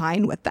was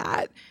fine with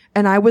that.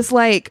 And I was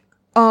like,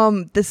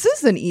 this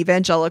is an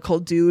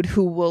evangelical dude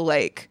who will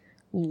like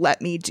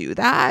let me do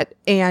that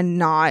and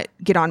not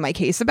get on my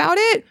case about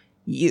it.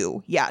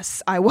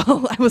 Yes, I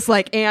will. I was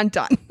like, and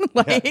done.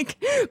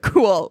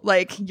 Cool.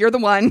 Like, you're the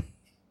one.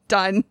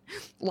 Done.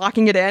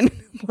 Locking it in.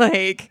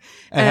 And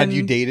had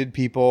you dated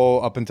people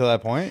up until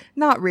that point?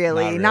 Not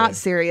really. Not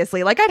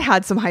seriously. Like, I'd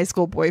had some high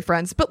school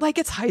boyfriends, but like,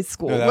 it's high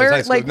school. No, where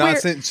high school. Like, not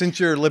since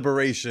your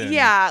liberation.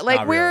 Yeah.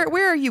 Like, where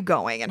are you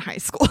going in high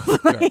school?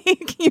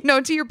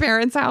 To your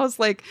parents' house,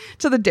 like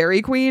to the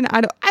Dairy Queen.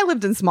 I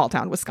lived in small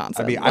town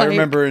Wisconsin. I mean, I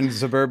remember in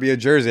suburbia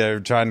Jersey, I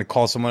was trying to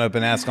call someone up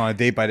and ask on a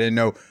date, but I didn't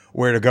know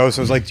where to go.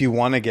 So I was like, do you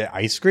want to get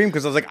ice cream?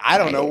 Because I was like, I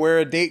don't know where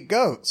a date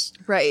goes.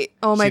 Right.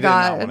 Oh my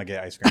God. She did not want to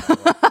get ice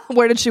cream.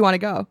 Where did she want to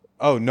go?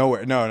 Oh,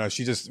 nowhere. No.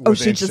 She just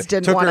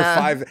didn't took want her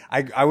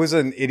 5. I was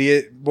an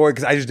idiot boy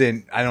because I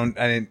didn't,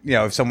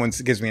 if someone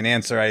gives me an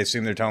answer, I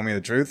assume they're telling me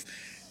the truth.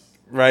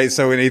 Right.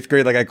 So in 8th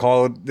grade, like I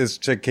called this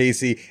chick,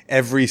 Casey,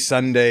 every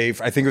Sunday.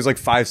 I think it was like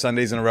 5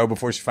 Sundays in a row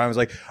before she finally was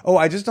like, oh,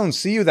 I just don't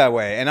see you that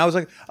way. And I was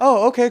like,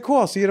 oh, okay, cool.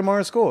 I'll see you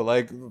tomorrow at school.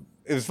 Like,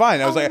 it was fine.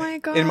 I was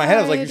in my head,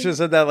 I was like, you should have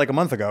said that like a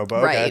month ago,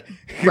 but okay.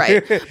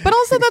 Right. But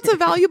also that's a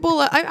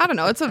valuable, I don't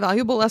know, it's a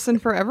valuable lesson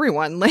for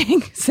everyone.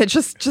 Like, so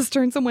just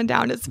turn someone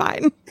down. It's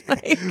fine.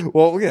 Like,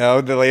 well,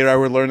 the later I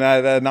would learn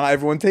that not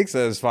everyone takes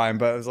it as fine,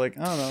 but I was like,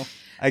 I don't know.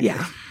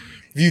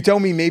 If you tell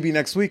me maybe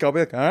next week, I'll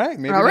be like, all right,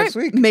 next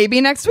week. Maybe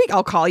next week.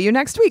 I'll call you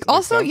next week.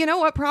 Also, you know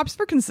what? Props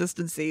for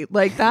consistency.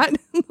 Like that,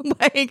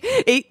 like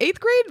 8th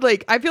grade,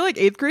 like I feel like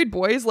 8th grade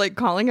boys like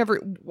calling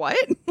what?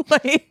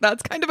 Like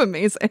that's kind of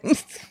amazing.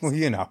 Well,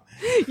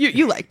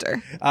 You liked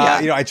her.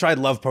 I tried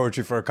love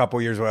poetry for a couple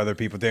years with other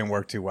people. It didn't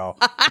work too well.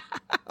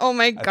 Oh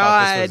my God.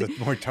 I thought this was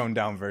a more toned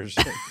down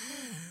version.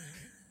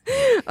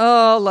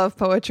 Oh, love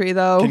poetry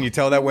though. Can you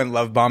tell that when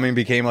love bombing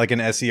became like an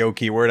SEO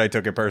keyword, I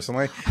took it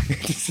personally?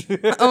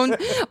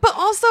 But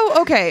also,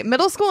 okay,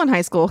 middle school and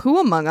high school, who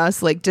among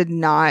us like did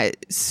not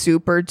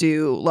super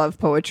do love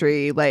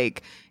poetry,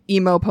 like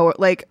emo poet,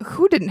 like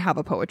who didn't have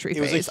a poetry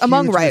phase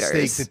among writers?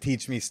 It was a huge mistake to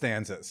teach me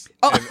stanzas.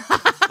 Oh.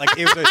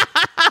 It was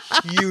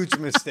a huge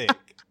mistake.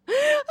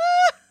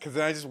 Because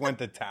then I just went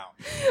to town.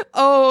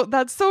 Oh,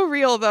 that's so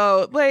real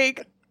though.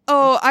 Like,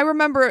 oh, I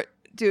remember,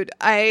 dude,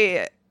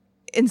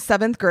 in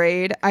 7th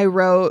grade, I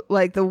wrote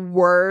like the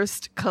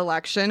worst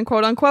collection,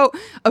 quote unquote,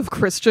 of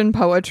Christian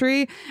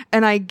poetry.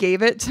 And I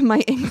gave it to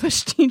my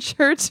English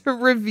teacher to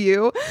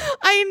review.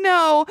 I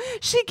know.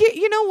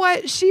 You know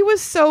what? She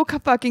was so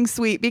fucking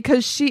sweet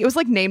because it was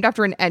like named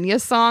after an Enya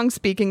song,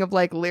 speaking of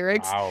like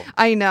lyrics. Wow.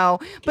 I know.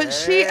 But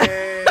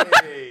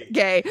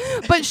gay.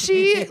 But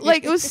she,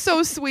 like, it was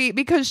so sweet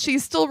because she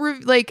still,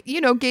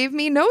 gave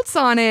me notes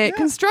on it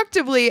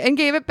constructively and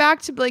gave it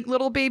back to like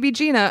little baby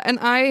Jeanna. And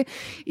I,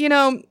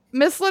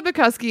 Miss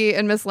Lidbikuski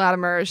and Miss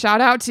Latimer, shout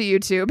out to you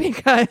two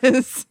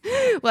because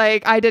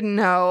like I didn't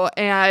know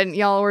and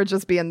y'all were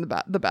just being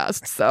the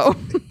best. So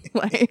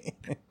like,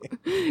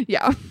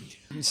 yeah.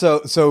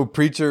 So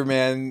Preacher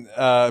Man,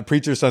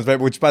 Preacher Sons,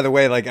 which by the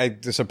way, like I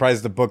was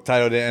surprised the book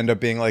title didn't end up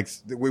being like,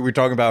 we were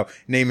talking about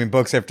naming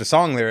books after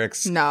song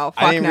lyrics. No,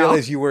 I didn't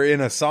realize you were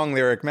in a song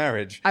lyric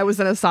marriage. I was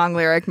in a song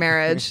lyric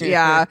marriage.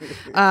 Yeah.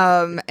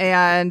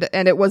 And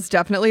it was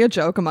definitely a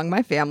joke among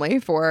my family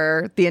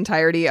for the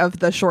entirety of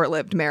the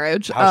short-lived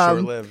marriage. How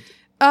short-lived?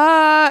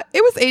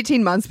 It was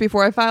 18 months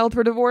before I filed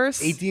for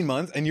divorce. 18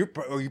 months? And you're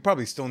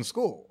probably still in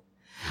school.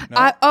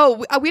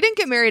 No? We didn't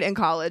get married in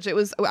college. I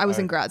was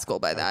in grad school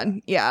by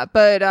then. Yeah,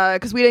 but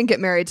because we didn't get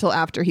married till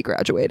after he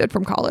graduated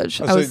from college.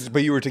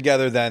 But you were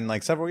together then,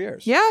 like several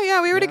years.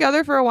 Yeah, we were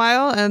together for a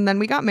while, and then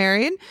we got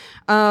married.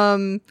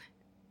 And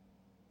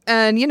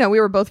we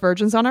were both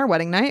virgins on our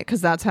wedding night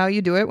because that's how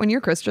you do it when you're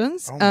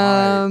Christians. Oh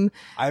my.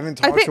 I haven't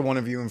talked to one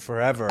of you in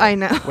forever. I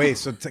know. Wait,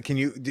 so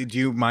did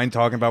you mind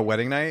talking about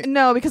wedding night?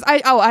 No, because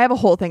I have a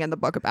whole thing in the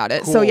book about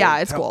it. Cool. So yeah,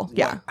 it's cool.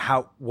 Yeah.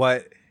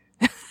 What?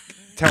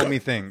 Tell me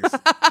things.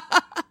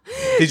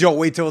 Did y'all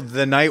wait till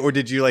the night or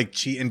did you like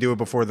cheat and do it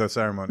before the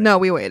ceremony? No,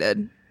 we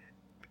waited.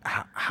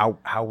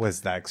 How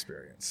was that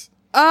experience?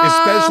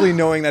 Especially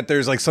knowing that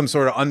there's like some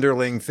sort of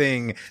underling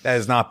thing that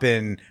has not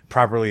been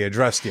properly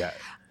addressed yet.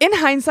 In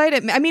hindsight,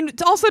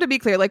 also to be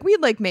clear, like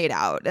we'd like made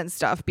out and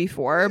stuff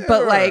before,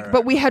 but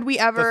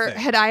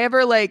had I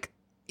ever like,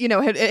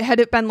 had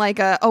it been like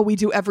we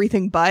do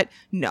everything but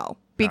no,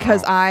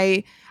 because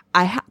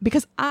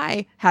because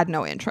I had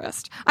no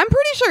interest. I'm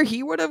pretty sure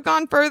he would have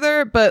gone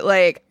further, but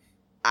like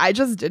I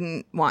just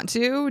didn't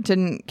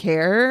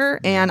care.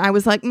 And I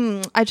was like,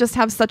 I just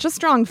have such a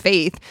strong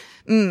faith.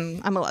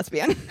 I'm a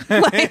lesbian.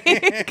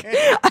 Like,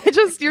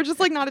 you're just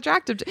like not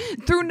attractive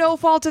through no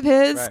fault of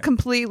his, right.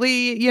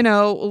 Completely,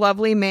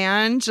 lovely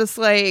man. Just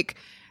like,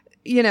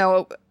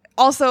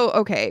 also,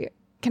 okay.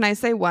 Can I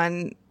say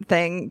one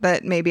thing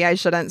that maybe I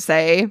shouldn't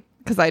say?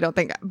 Cause I don't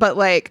think, but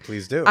like,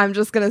 please do. I'm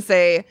just going to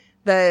say,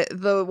 that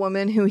the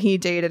woman who he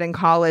dated in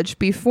college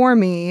before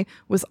me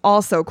was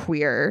also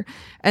queer.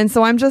 And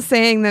so I'm just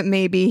saying that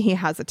maybe he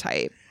has a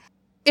type.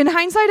 In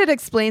hindsight, it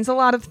explains a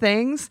lot of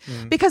things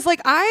because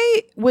like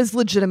I was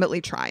legitimately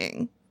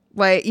trying.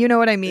 Like, you know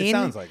what I mean? It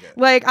sounds like it.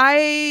 Like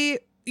I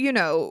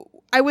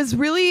was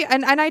really,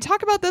 and I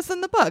talk about this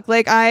in the book,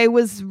 like I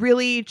was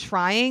really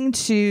trying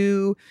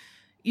to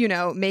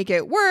make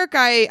it work.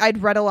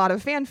 I'd read a lot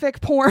of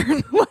fanfic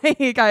porn. Like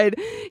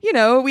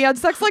we had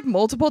sex like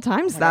multiple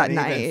times that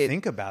night. Even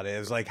think about it. It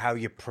was like how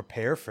you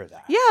prepare for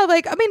that.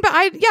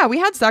 Yeah, we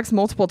had sex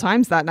multiple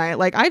times that night.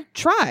 Like I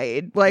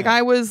tried. Like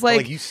I was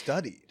like, you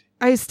studied.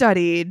 I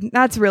studied.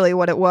 That's really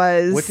what it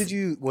was. What did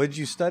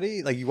you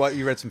study? Like you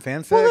read some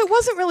fanfic? Well, it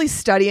wasn't really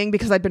studying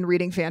because I'd been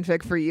reading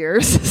fanfic for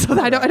years. So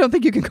I don't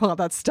think you can call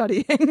that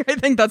studying. I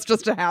think that's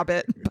just a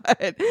habit.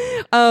 But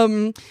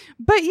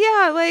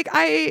yeah, like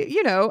I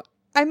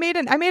made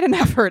an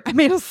effort. I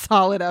made a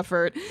solid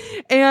effort.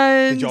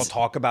 And did y'all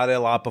talk about it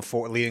a lot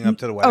before leading up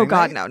to the wedding? Oh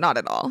God, night? no, not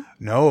at all.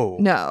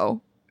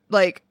 No.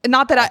 Like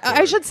not that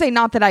I should say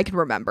not that I can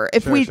remember.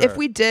 If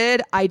we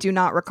did, I do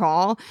not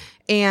recall,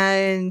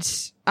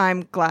 and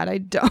I'm glad I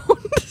don't.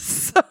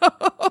 So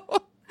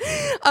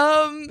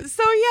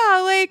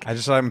yeah, like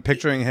I'm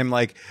picturing him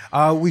like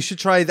we should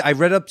try. I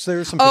read up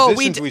there's some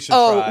positions we should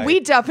try. We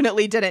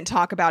definitely didn't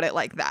talk about it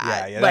like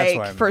that. Yeah, like that's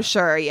what I meant. For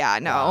sure. Yeah,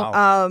 no.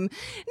 Wow.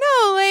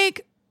 No,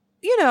 like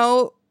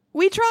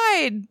we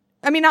tried.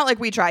 I mean, not like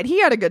we tried. He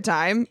had a good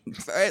time,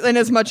 and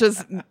as much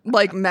as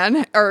like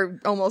men are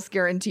almost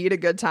guaranteed a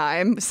good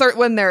time,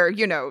 when they're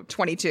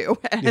 22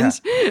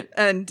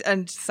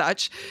 and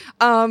such.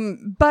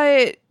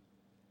 But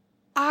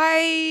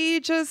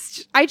I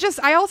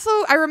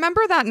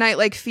remember that night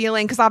like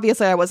feeling, because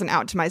obviously I wasn't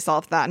out to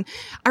myself then.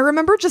 I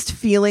remember just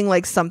feeling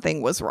like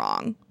something was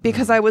wrong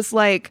because I was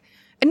like,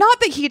 not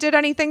that he did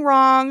anything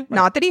wrong, right.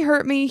 Not that he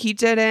hurt me. He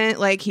didn't.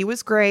 Like he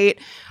was great.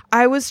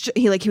 He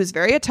was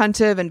very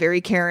attentive and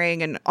very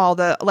caring and all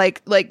the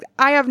like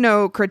I have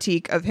no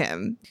critique of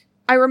him.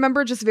 I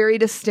remember just very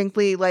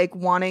distinctly like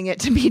wanting it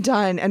to be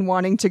done and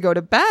wanting to go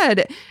to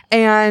bed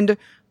and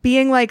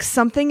being like,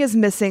 something is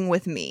missing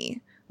with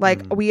me.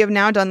 Like we have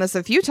now done this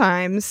a few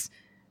times.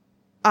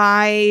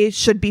 I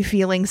should be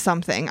feeling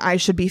something. I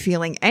should be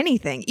feeling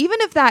anything, even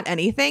if that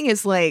anything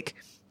is like,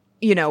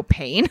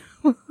 pain.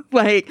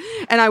 Like,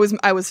 and I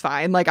was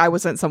fine. Like, I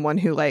wasn't someone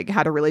who like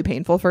had a really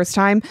painful first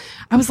time.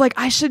 I was like,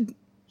 I should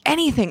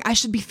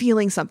be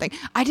feeling something.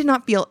 I did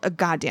not feel a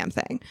goddamn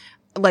thing.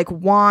 Like,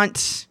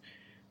 want,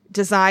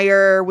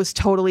 desire was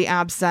totally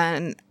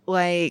absent.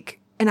 Like,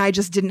 and I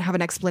just didn't have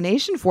an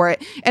explanation for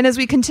it. And as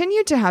we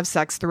continued to have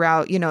sex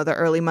throughout, the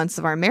early months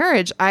of our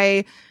marriage,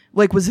 I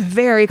like was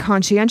very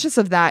conscientious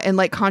of that and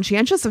like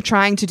conscientious of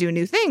trying to do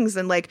new things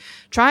and like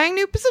trying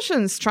new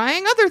positions,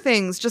 trying other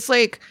things, just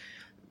like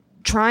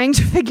trying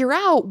to figure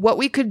out what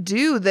we could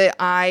do that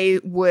I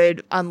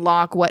would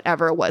unlock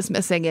whatever was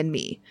missing in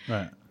me.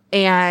 Right.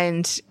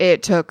 And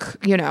it took,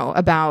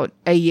 about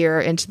a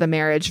year into the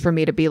marriage for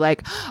me to be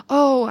like,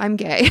 oh, I'm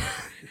gay.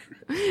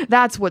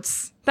 That's what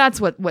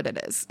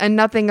it is. And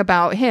nothing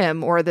about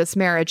him or this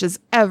marriage is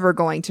ever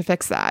going to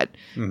fix that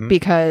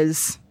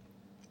because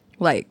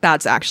like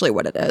that's actually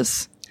what it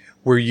is.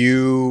 Were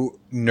you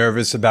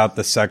nervous about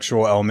the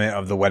sexual element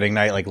of the wedding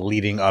night, like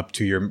leading up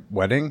to your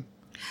wedding?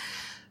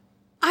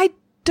 I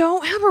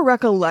don't have a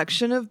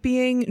recollection of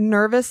being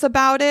nervous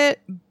about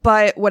it,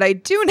 but what I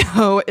do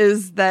know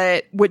is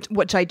that,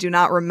 which I do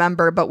not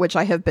remember, but which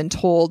I have been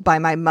told by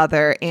my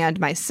mother and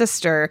my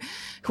sister,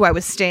 who I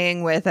was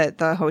staying with at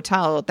the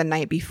hotel the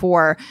night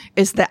before,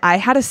 is that I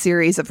had a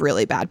series of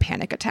really bad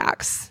panic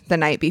attacks the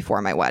night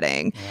before my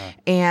wedding. Yeah.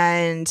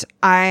 And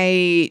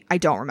I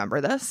don't remember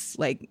this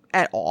like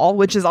at all,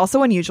 which is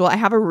also unusual. I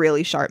have a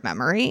really sharp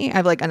memory. I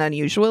have like an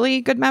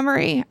unusually good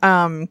memory.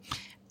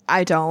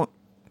 I don't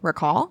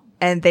recall.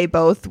 And they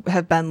both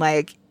have been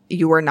like,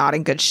 you were not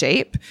in good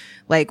shape.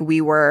 Like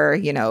we were,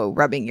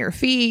 rubbing your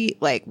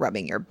feet, like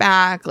rubbing your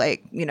back,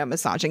 like,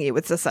 massaging you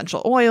with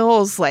essential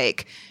oils,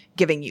 like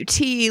giving you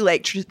tea,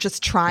 like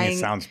just trying. It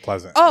sounds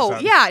pleasant. Oh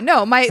yeah.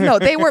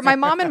 They were, my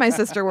mom and my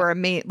sister were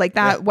amazing. Like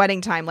that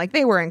wedding time, like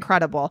they were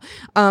incredible.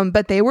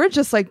 But they were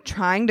just like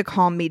trying to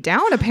calm me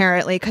down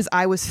apparently. Cause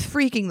I was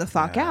freaking the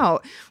fuck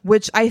out,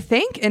 which I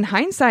think in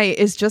hindsight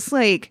is just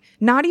like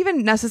not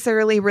even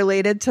necessarily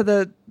related to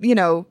the,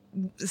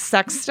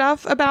 sex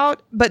stuff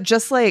but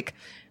just like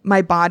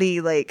my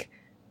body, like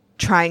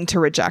trying to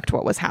reject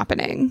what was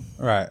happening.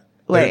 Right.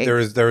 Like,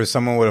 there was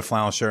someone with a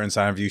flannel shirt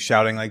inside of you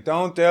shouting like,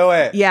 don't do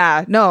it.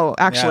 Yeah. No,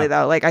 actually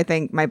though, like I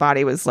think my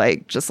body was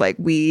like, just like,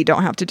 we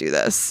don't have to do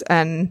this.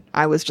 And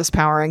I was just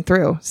powering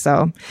through.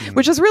 So,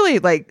 which is really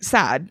like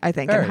sad, I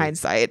think, in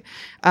hindsight.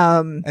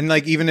 And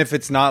like, even if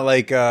it's not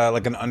like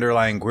an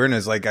underlying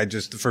queerness, like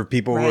for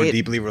people who are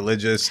deeply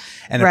religious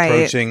and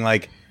approaching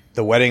like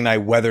the wedding night,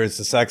 whether it's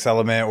the sex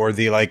element or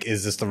the like,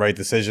 is this the right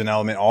decision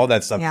element, all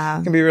that stuff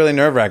can be really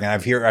nerve wracking.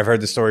 I've heard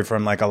the story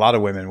from like a lot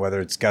of women,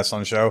 whether it's guests on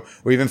the show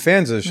or even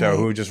fans of the show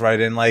who just write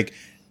in like,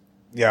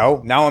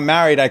 now I'm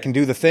married, I can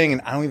do the thing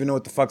and I don't even know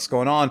what the fuck's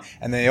going on.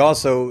 And they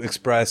also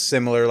express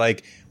similar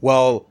like,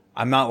 well,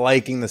 I'm not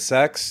liking the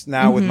sex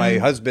now with my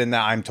husband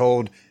that I'm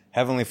told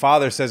Heavenly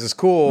Father says it's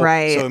cool,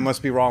 right? So it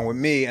must be wrong with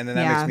me, and then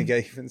that makes me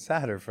get even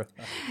sadder for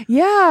that.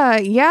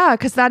 Yeah,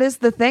 because that is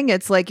the thing.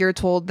 It's like you're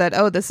told that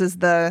this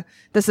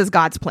is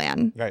God's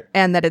plan, right?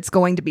 And that it's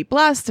going to be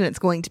blessed and it's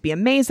going to be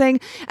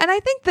amazing. And I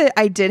think that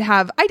I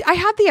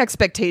had the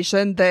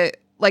expectation that.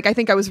 Like, I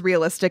think I was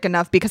realistic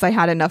enough because I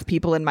had enough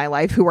people in my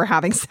life who were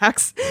having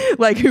sex,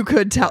 like who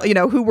could tell,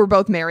 who were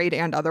both married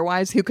and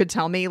otherwise, who could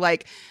tell me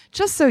like,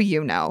 just so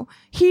you know,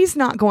 he's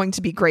not going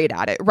to be great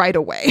at it right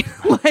away.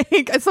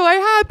 Like, so I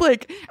had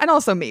like, and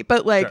also me,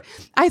 but like,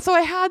 sure.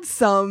 I had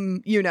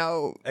some,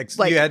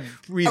 like you had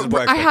reasonable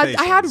expectations.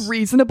 I had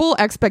reasonable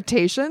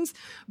expectations,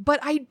 but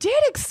I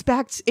did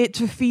expect it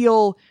to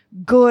feel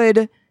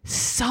good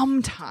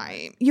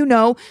sometime,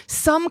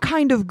 some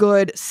kind of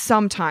good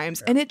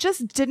sometimes. And it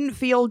just didn't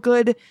feel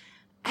good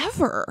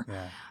ever.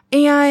 Yeah.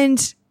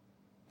 And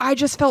I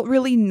just felt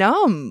really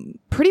numb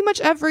pretty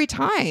much every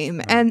time.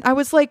 Right. And I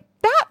was like,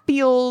 that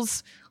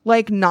feels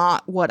like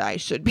not what I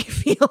should be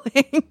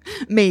feeling.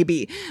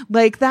 Maybe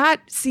like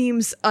that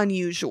seems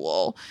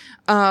unusual.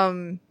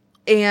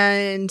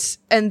 And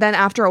then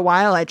after a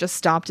while, I just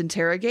stopped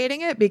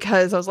interrogating it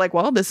because I was like,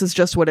 well, this is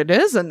just what it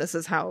is. And this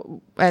is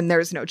how, and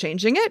there's no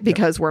changing it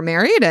because we're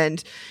married.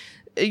 And,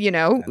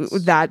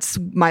 that's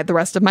the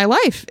rest of my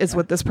life is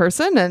with this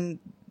person and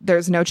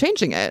there's no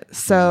changing it.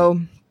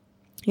 So,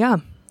 yeah.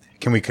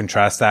 Can we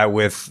contrast that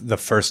with the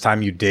first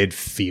time you did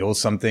feel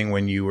something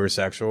when you were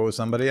sexual with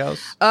somebody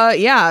else?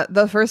 Yeah.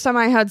 The first time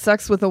I had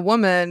sex with a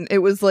woman, it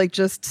was like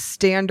just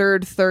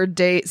standard third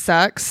date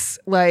sex,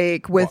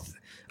 like with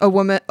a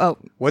woman. Oh,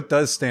 what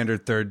does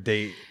standard third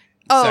date?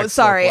 Oh,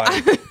 sorry.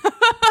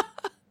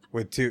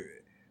 With two,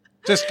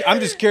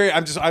 I'm just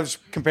curious. I was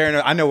comparing.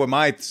 I know what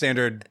my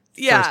standard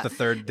first to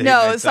third date.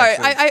 No, sorry.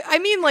 I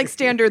mean like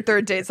standard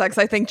third date sex.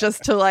 I think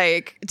just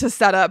to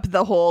set up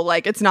the whole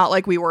like it's not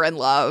like we were in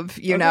love.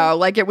 You know,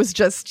 like it was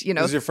just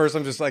This is your first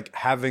time just like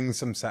having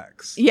some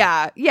sex.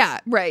 Yeah,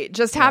 right.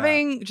 Just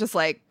having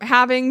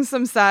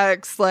some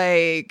sex,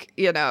 like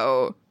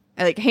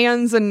like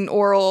hands and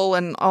oral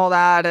and all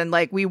that. And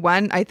like we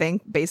went, I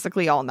think,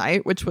 basically all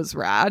night, which was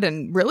rad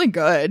and really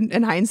good.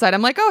 In hindsight,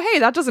 I'm like, oh, hey,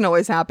 that doesn't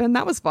always happen.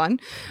 That was fun.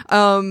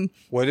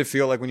 What did it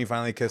feel like when you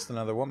finally kissed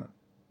another woman?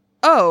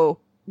 Oh,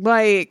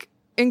 like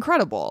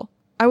incredible.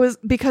 I was,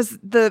 because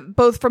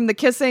both from the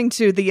kissing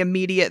to the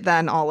immediate,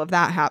 then all of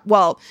that happened.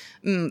 Well,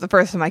 the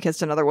first time I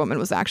kissed another woman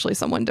was actually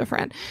someone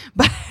different,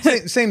 but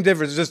same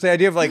difference. Just the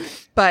idea of like,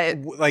 but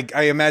like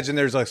I imagine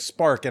there's a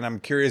spark, and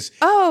I'm curious.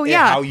 Oh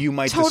yeah, how you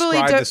might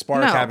describe the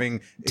spark having.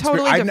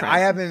 Totally different.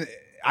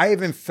 I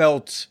haven't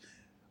felt.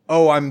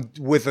 Oh, I'm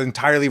with an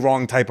entirely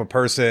wrong type of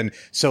person.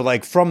 So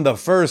like from the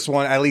first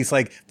one, at least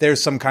like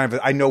there's some kind of,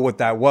 I know what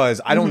that was.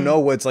 I don't know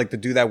what it's like to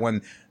do that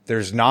when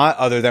there's not,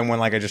 other than when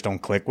like I just don't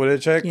click with a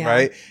chick,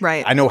 right?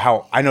 Right. I know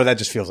that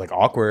just feels like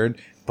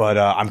awkward, but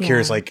I'm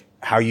curious like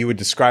how you would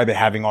describe it,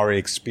 having already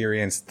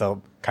experienced the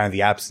kind of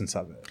the absence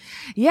of it.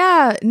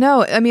 Yeah,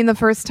 no, I mean, the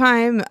first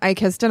time I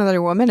kissed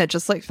another woman, it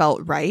just like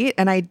felt right.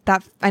 And I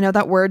know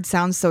that word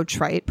sounds so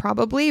trite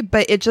probably,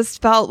 but it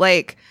just felt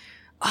like,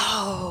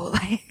 oh,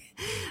 like,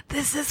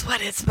 this is what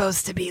it's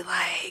supposed to be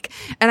like.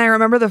 And I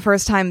remember the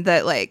first time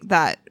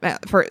that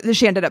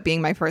she ended up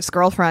being my first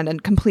girlfriend,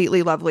 and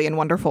completely lovely and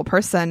wonderful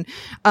person.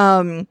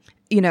 The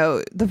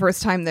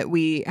first time that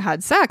we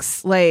had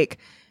sex, like,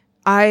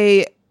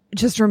 I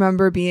just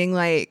remember being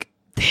like,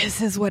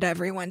 this is what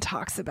everyone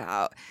talks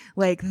about.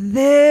 Like,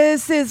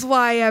 this is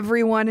why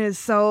everyone is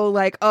so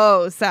like,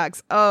 oh,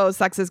 sex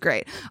is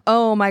great.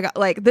 Oh my God.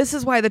 Like, this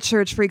is why the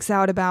church freaks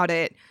out about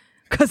it,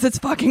 'cause it's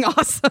fucking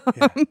awesome.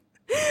 Yeah.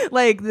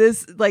 Like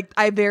this, like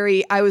I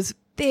was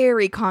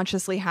very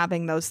consciously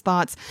having those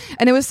thoughts.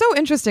 And it was so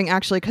interesting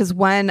actually, because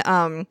when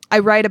I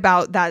write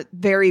about that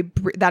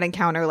that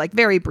encounter like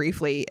very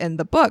briefly in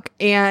the book,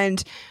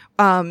 and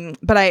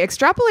but I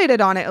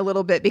extrapolated on it a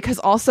little bit, because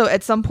also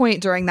at some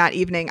point during that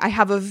evening, I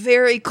have a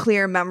very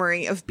clear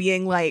memory of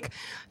being like,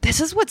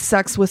 this is what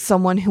sex with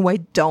someone who I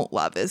don't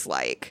love is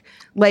like.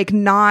 Like,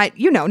 not,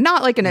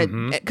 not like in a,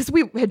 because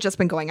we had just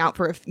been going out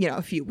for,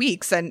 a few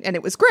weeks, and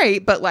it was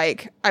great, but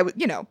like, I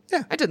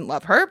didn't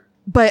love her.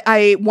 But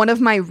one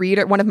of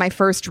my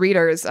first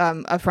readers,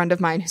 a friend of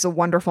mine who's a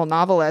wonderful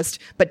novelist,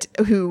 but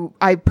who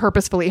I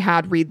purposefully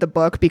had read the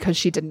book because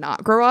she did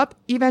not grow up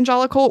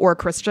evangelical or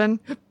Christian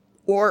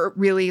or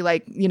really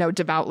like,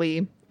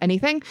 devoutly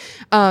anything.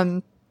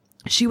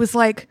 She was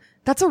like,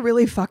 that's a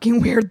really fucking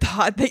weird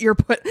thought that you're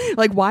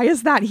like, why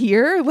is that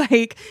here?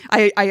 Like,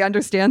 I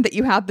understand that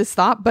you have this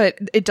thought, but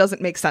it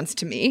doesn't make sense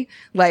to me,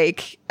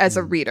 like, as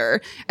a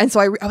reader. And so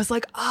I was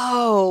like,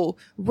 oh,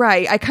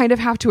 right. I kind of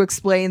have to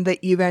explain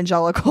the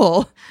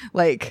evangelical,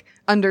 like,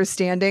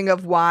 understanding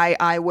of why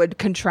I would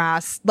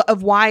contrast,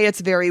 of why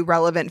it's very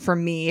relevant for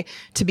me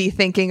to be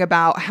thinking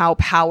about how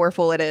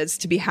powerful it is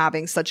to be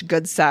having such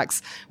good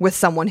sex with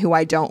someone who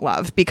I don't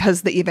love,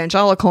 because the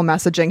evangelical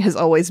messaging has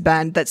always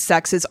been that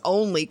sex is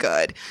only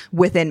good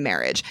within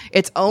marriage.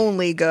 It's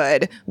only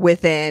good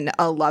within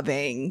a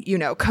loving,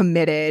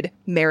 committed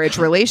marriage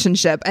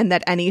relationship, and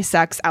that any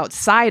sex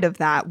outside of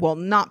that will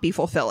not be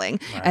fulfilling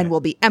and will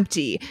be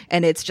empty,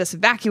 and it's just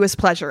vacuous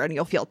pleasure, and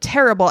you'll feel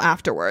terrible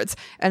afterwards.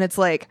 And it's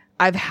like,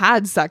 I've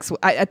had sex.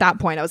 At that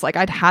point, I was like,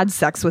 I'd had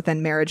sex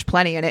within marriage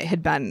plenty, and it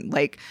had been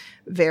like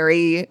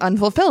very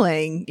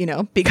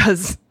unfulfilling,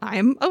 because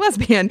I'm a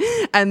lesbian.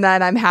 And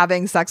then I'm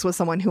having sex with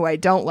someone who I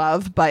don't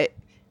love, but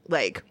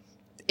like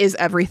is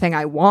everything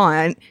I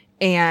want,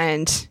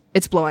 and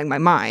it's blowing my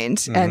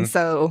mind. And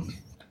so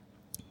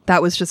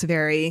that was just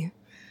very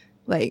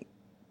like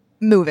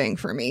moving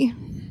for me.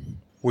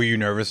 Were you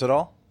nervous at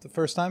all the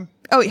first time?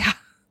 Oh, yeah.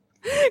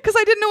 Because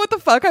I didn't know what the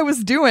fuck I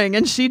was doing.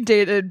 And she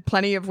dated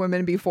plenty of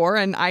women before,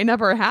 and I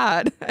never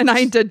had. And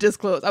I did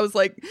disclose. I was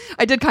like,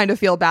 I did kind of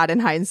feel bad in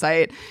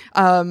hindsight.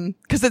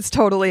 Because it's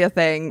totally a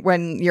thing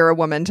when you're a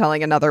woman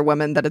telling another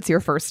woman that it's your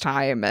first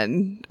time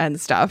and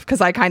stuff.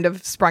 Because I kind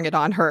of sprung it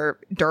on her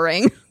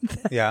during.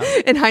 Yeah.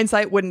 In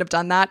hindsight, wouldn't have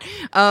done that.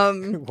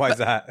 Why is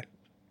that?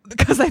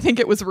 Because I think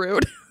it was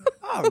rude.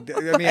 Oh,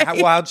 I mean,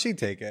 how'd she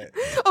take it?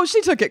 Oh,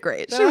 she took it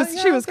great.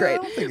 She was great. I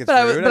don't think it's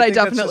but rude. I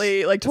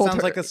definitely like told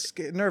sounds her. Sounds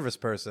like a nervous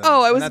person.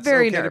 Oh, I was and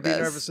very okay nervous. To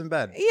be nervous in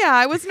bed. Yeah,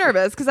 I was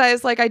nervous because I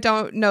was like, I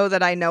don't know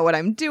that I know what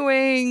I'm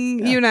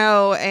doing,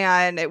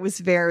 and it was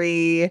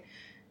very,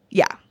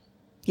 yeah.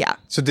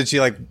 So did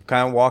she like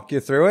kind of walk you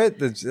through it?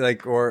 Did she,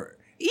 like, or?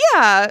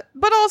 Yeah,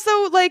 but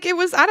also like it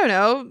was, I don't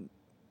know.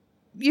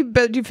 You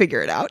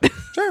figure it out.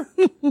 Sure.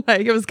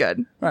 Like it was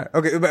good. Right.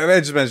 Okay. But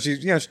I just meant she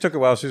took it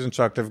well. She was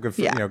instructive. Good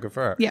for good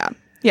for her. Yeah.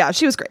 Yeah.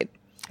 She was great.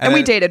 And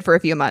we dated for a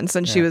few months,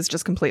 and she was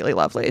just completely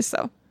lovely.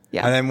 So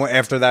yeah. And then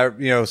after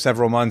that,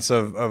 several months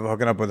of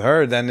hooking up with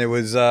her, then it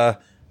was then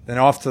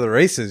off to the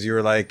races. You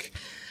were like,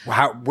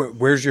 wow,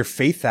 where's your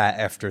faith at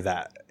after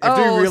that?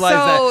 After you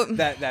realized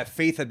that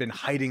faith had been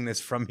hiding this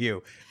from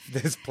you,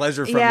 this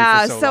pleasure from you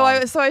for so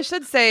long. So I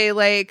should say,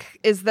 like,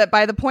 is that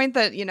by the point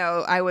that,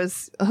 I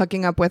was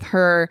hooking up with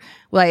her,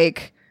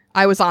 like,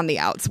 I was on the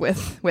outs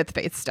with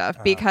faith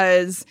stuff,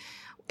 because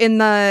in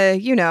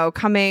the,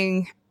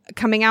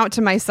 coming out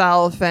to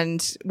myself,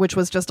 and which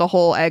was just a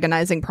whole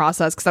agonizing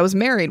process because I was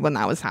married when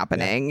that was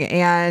happening.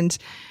 And,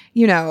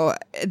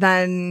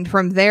 then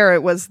from there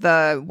it was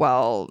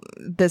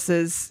this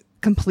is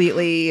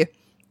completely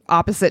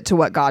opposite to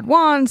what God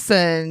wants,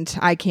 and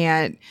I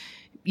can't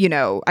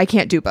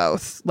do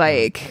both.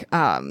 Like,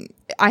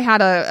 I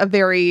had a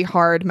very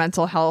hard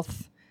mental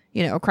health,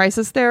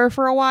 crisis there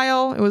for a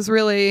while. It was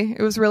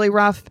really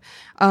rough.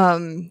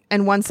 And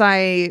once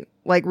I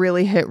like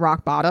really hit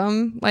rock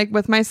bottom, like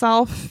with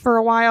myself for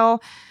a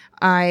while,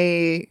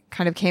 I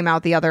kind of came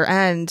out the other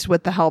end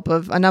with the help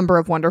of a number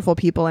of wonderful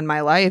people in my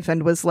life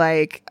and was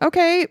like,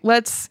 okay,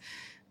 let's,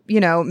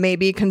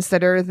 maybe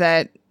consider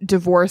that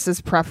divorce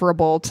is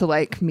preferable to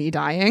like me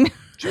dying.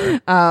 Sure.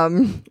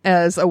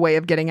 As a way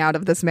of getting out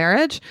of this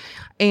marriage.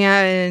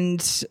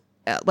 And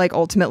like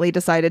ultimately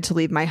decided to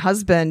leave my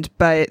husband,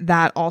 but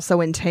that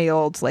also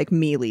entailed like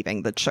me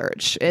leaving the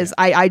church.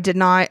 I did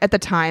not, at the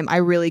time, I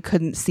really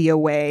couldn't see a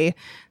way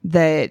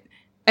that,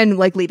 and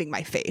like leaving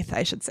my faith,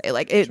 I should say,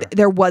 like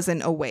there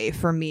wasn't a way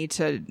for me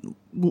to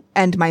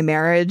end my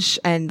marriage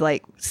and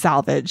like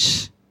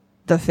salvage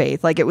the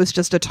faith. Like it was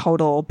just a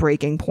total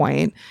breaking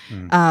point of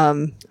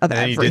and then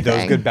everything. you did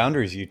those good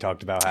boundaries you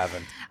talked about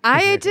having.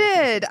 I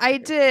did.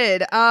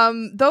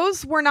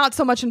 Those were not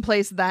so much in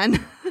place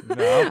then.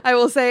 No? I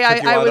will say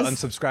I was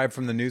unsubscribed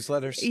from the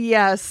newsletters.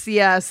 Yes.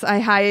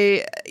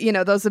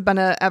 Those have been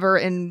ever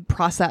in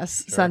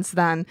process since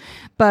then.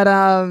 But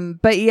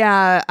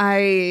yeah,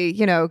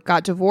 I,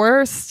 got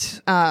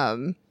divorced.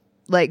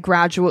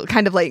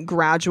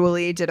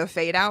 Gradually did a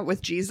fade out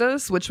with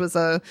Jesus, which was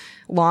a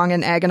long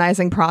and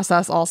agonizing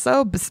process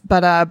also.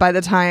 But by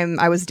the time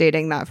I was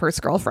dating that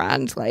first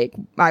girlfriend, like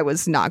I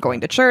was not going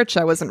to church.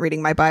 I wasn't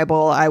reading my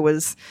Bible. I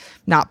was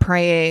not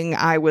praying.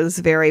 I was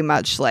very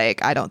much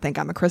like, I don't think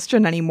I'm a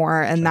Christian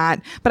anymore. And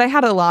but I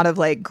had a lot of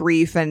like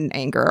grief and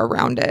anger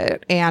around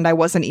it. And I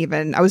was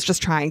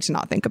just trying to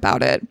not think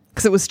about it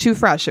because it was too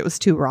fresh. It was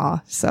too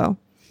raw. So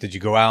did you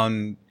go out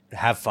and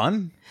have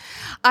fun?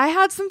 I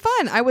had some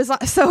fun. I was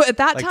so at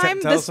that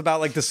time. Tell us about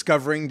like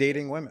discovering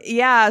dating women.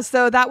 Yeah,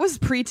 so that was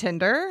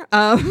pre-Tinder.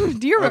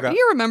 Do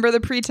you remember the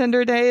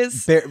pre-Tinder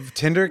days?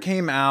 Tinder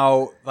came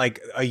out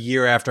like a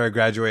year after I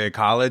graduated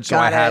college, so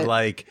Got I had it.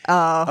 like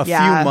a few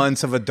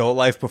months of adult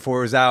life before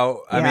it was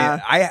out. I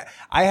mean,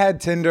 I had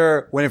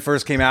Tinder when it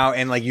first came out,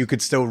 and like you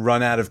could still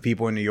run out of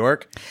people in New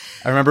York.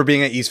 I remember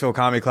being at Eastville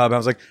Comedy Club. And I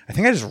was like, I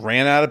think I just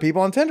ran out of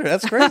people on Tinder.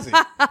 That's crazy.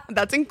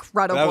 That's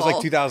incredible. That was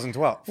like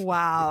 2012.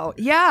 Wow.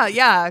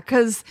 Yeah.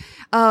 Because,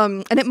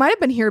 and it might have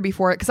been here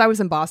before it because I was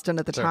in Boston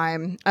at the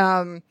time.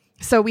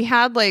 So we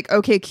had like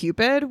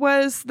OkCupid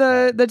was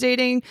the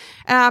dating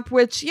app,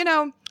 which,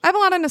 I have a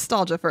lot of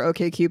nostalgia for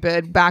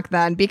OkCupid back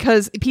then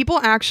because people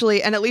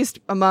actually, and at least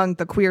among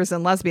the queers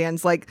and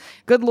lesbians, like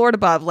good Lord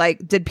above,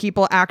 like did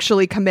people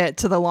actually commit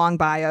to the long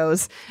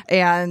bios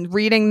and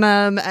reading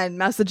them and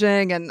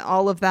messaging and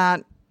all of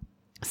that?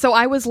 So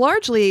I was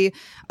largely,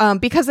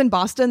 because in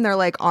Boston, there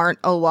like aren't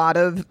a lot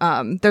of,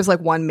 there's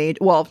like one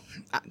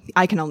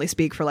I can only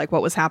speak for like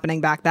what was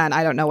happening back then.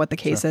 I don't know what the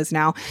case is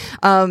now.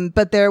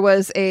 But there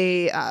was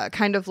a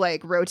kind of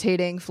like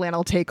rotating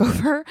flannel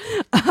takeover,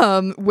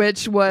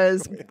 which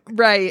was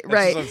right.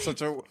 That's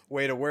such a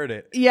way to word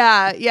it.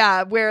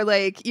 Yeah. Where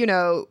like,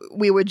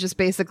 we would just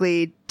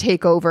basically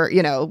take over,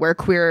 where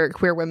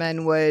queer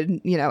women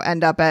would,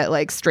 end up at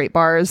like straight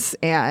bars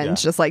and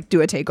just like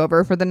do a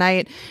takeover for the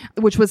night,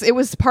 it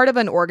was part of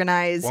an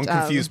organized. One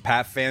confused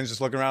Pat fans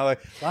just looking around like,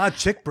 a lot of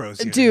chick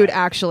bros here dude, tonight.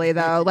 Actually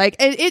though, like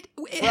wow,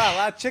 a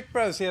lot of chick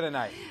bros here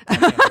tonight.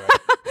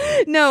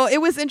 No, it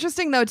was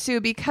interesting though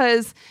too,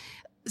 because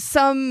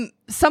some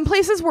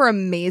places were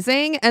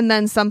amazing. And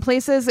then some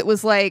places it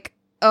was like,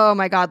 oh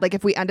my God, like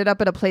if we ended up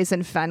at a place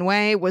in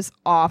Fenway was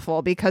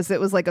awful because it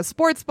was like a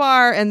sports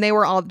bar and they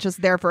were all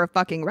just there for a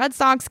fucking Red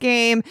Sox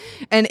game.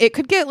 And it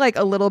could get like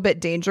a little bit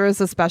dangerous,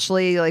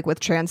 especially like with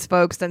trans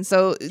folks. And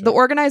so the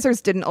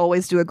organizers didn't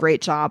always do a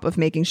great job of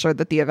making sure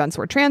that the events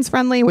were trans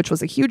friendly, which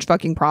was a huge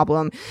fucking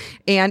problem.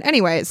 And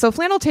anyway, so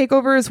flannel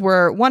takeovers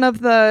were one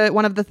of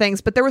the things,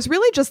 but there was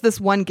really just this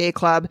one gay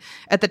club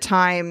at the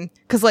time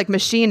because like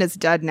Machine is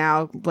dead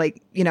now,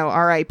 like,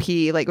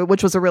 RIP, like,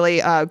 which was a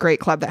really great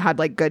club that had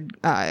like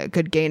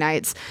good gay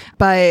nights.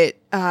 But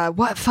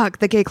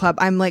the gay club,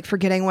 I'm like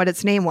forgetting what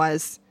its name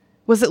was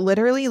it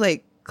literally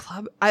like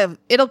club?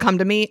 It'll come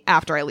to me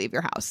after I leave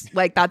your house.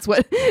 Like that's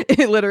what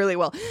it literally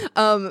will.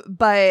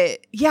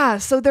 But yeah,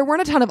 so there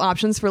weren't a ton of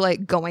options for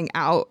like going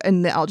out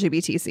in the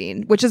LGBT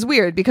scene, which is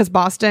weird because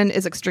Boston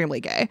is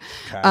extremely gay,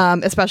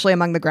 especially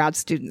among the grad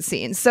student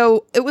scene.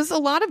 So it was a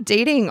lot of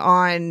dating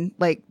on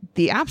like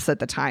the apps at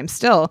the time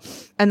still.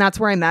 And that's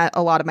where I met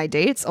a lot of my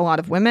dates, a lot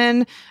of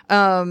women.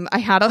 I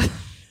had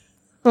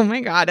oh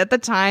my God. At the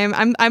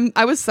time,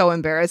 I was so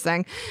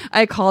embarrassing.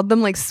 I called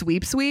them like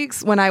sweeps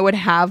weeks when I would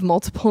have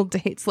multiple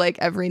dates like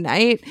every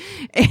night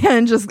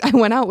and I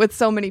went out with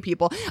so many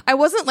people. I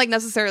wasn't like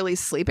necessarily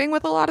sleeping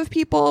with a lot of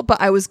people,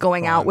 but I was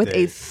going out with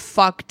a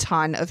fuck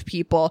ton of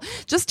people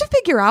just to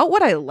figure out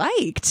what I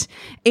liked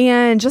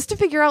and just to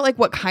figure out like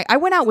what kind. I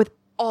went out with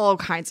all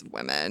kinds of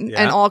women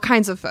and all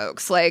kinds of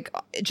folks, like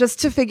just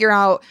to figure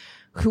out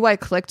who I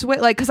clicked with,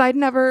 like, cause I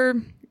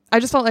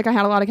just felt like I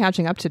had a lot of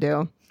catching up to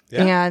do.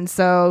 Yeah. And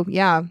so,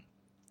 yeah.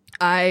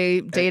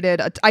 I dated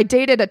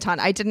a ton.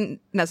 I didn't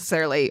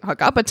necessarily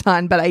hook up a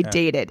ton, but I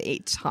dated a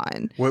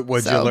ton.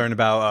 What'd you learn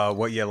about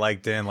what you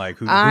liked in? Like,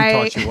 who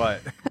taught you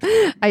what?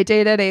 I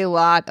dated a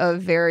lot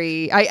of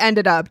I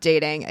ended up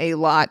dating a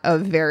lot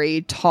of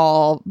very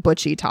tall,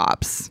 butchy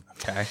tops.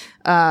 Okay.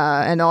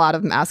 And a lot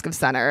of Mask of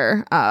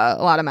Center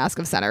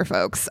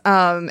folks.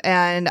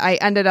 And I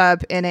ended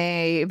up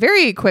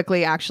very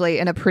quickly, actually,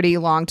 in a pretty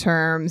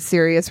long-term,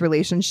 serious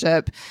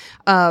relationship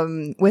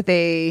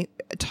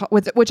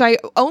which I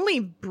only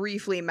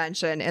briefly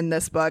mention in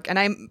this book.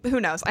 And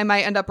who knows, I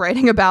might end up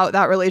writing about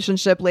that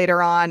relationship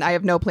later on. I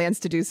have no plans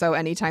to do so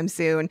anytime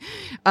soon.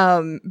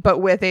 But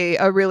with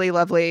a really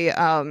lovely,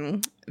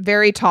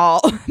 very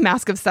tall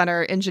Mask of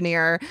Center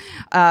engineer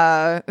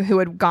who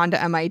had gone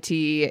to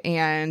MIT,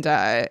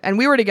 and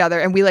we were together,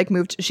 and we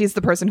moved. She's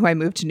the person who I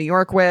moved to New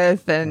York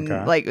with, and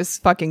it was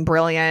fucking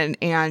brilliant.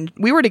 And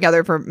we were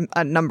together for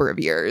a number of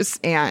years,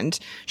 and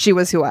she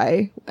was who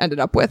I ended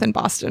up with in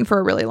Boston for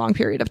a really long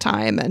period of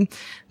time. And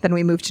then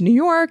we moved to New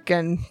York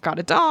and got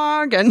a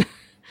dog, and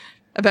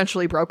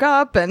eventually broke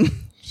up, and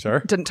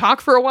didn't talk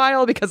for a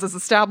while because, as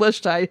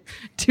established, I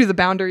do the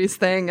boundaries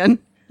thing, and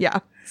yeah.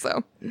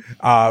 So,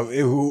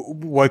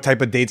 what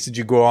type of dates did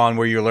you go on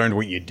where you learned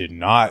what you did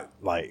not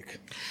like?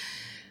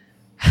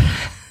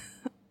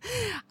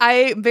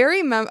 a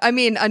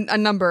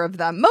number of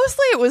them.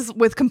 Mostly it was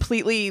with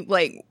completely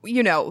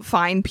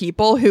fine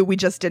people who we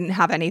just didn't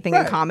have anything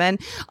in common.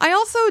 I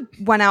also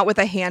went out with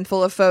a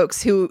handful of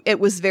folks who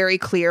it was very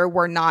clear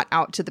were not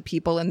out to the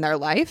people in their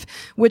life,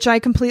 which I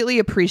completely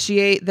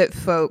appreciate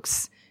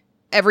that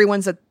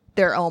everyone's at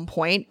their own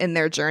point in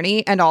their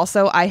journey. And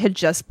also I had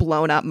just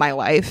blown up my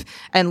life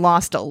and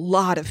lost a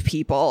lot of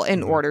people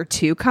in order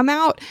to come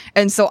out.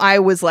 And so I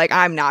was like,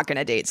 I'm not going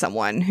to date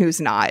someone who's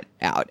not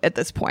out at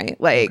this point.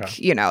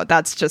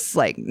 That's just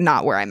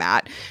not where I'm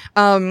at.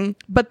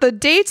 But the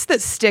dates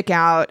that stick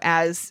out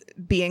as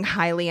being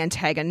highly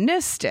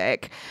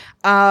antagonistic,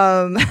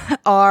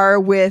 are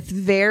with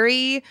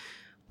very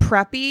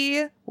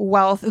preppy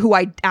who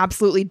I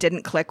absolutely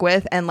didn't click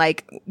with, and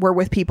were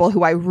with people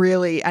who I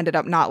really ended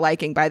up not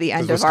liking by the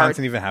end of our...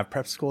 Wisconsin even have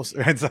prep schools?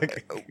 It's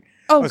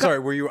sorry,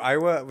 were you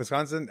Iowa,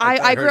 Wisconsin?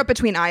 I grew up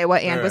between Iowa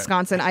and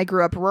Wisconsin. I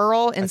grew up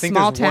rural in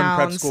small towns.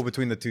 One prep school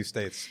between the two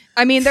states.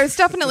 I mean, there's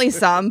definitely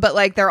some,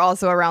 but they're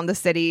also around the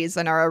cities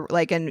and are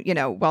in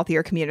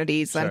wealthier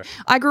communities. And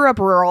I grew up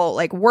rural,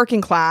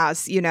 working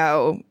class,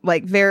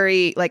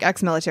 very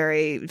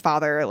ex-military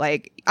father.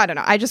 I don't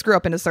know. I just grew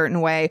up in a certain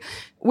way,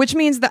 which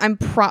means that I'm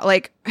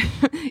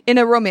in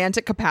a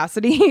romantic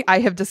capacity. I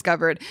have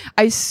discovered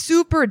I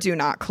super do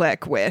not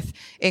click with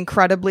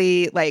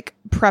incredibly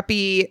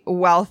preppy,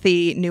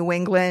 wealthy New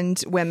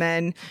England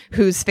women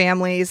whose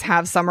families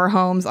have summer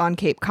homes on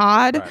Cape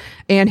Cod,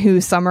 and who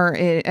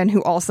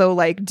also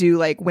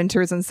do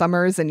winters and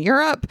summers in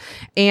Europe,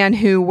 and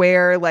who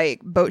wear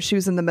boat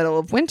shoes in the middle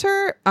of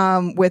winter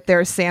with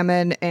their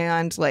salmon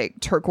and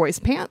turquoise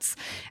pants,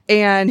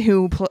 and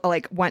who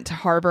went to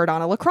Harvard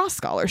on a lacrosse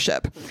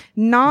scholarship.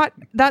 Not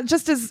that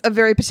just is a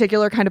very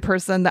particular kind of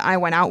person that I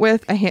went out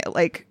with.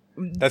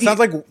 That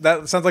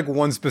sounds like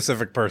one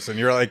specific person.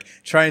 You're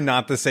trying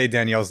not to say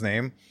Danielle's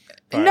name.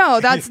 But.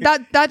 No,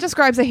 that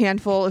describes a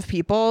handful of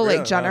people,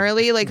 really?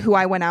 Generally, who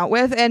I went out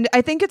with. And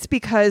I think it's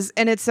because,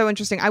 and it's so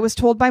interesting, I was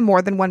told by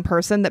more than one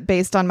person that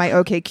based on my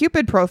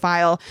OkCupid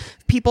profile,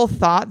 people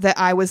thought that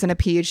I was in a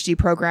PhD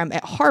program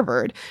at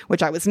Harvard,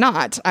 which I was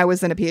not. I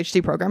was in a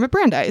PhD program at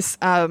Brandeis.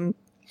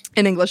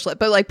 In English lit,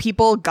 but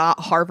people got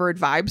Harvard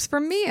vibes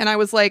from me, and I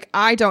was like,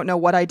 I don't know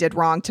what I did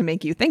wrong to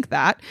make you think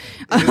that.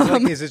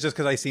 Is it just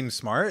because I seem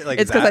smart?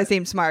 It's because I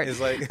seem smart.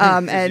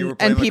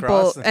 And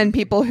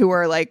people who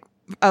are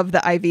of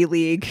the Ivy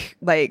League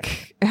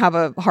have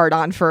a hard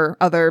on for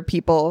other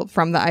people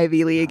from the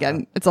Ivy League,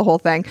 and it's a whole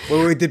thing.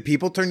 Wait, did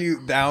people turn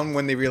you down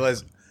when they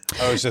realized?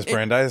 Oh, it's just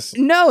Brandeis?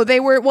 No, they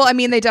were... Well, I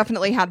mean, they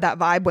definitely had that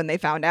vibe when they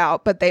found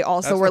out, but they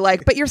also were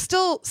but you're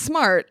still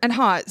smart and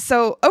hot,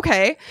 so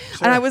okay.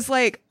 Sure. And I was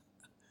like...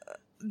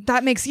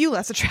 that makes you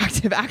less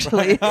attractive,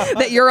 actually.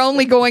 That you're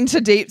only going to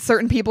date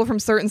certain people from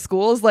certain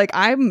schools.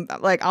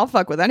 I'll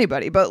fuck with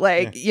anybody, but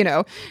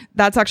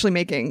that's actually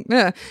making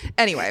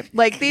anyway.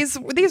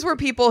 These were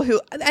people who,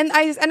 and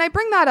I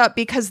bring that up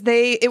because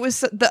it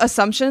was the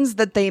assumptions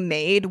that they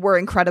made were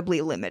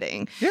incredibly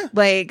limiting. Yeah.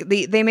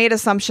 They made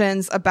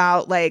assumptions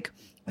about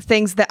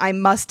things that I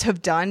must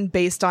have done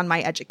based on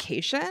my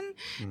education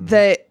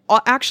that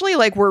actually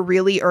were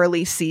really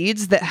early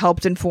seeds that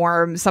helped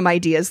inform some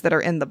ideas that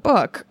are in the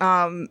book.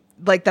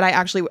 That I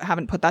actually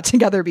haven't put that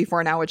together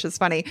before now, which is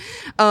funny.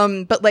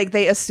 But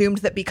they assumed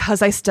that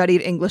because I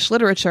studied English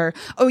literature,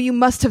 you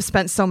must have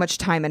spent so much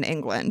time in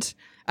England.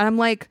 And I'm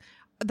like,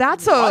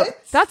 that's a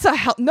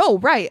hell no,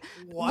 right.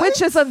 What?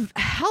 Which is a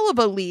hell of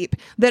a leap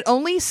that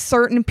only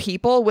certain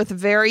people with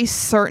very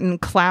certain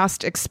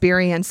classed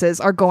experiences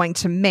are going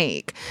to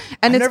make.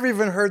 And I've never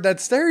even heard that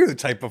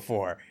stereotype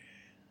before.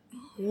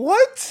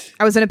 What?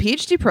 I was in a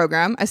PhD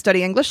program. I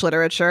study English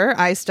literature.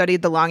 I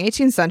studied the long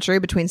 18th century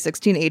between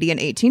 1680 and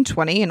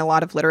 1820 and a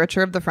lot of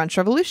literature of the French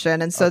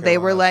Revolution. And so Okay, they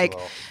well, were like,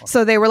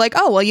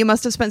 oh, well, you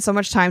must have spent so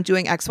much time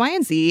doing X, Y,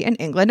 and Z in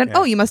England. And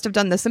oh, you must have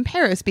done this in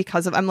Paris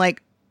because of, I'm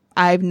like,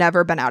 I've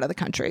never been out of the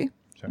country.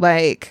 Sure.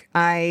 Like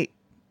I've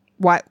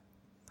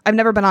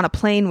never been on a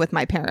plane with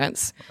my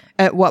parents.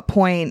 At what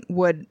point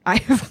would I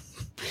have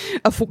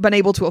been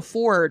able to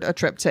afford a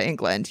trip to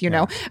England, you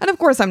know? And of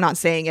course, I'm not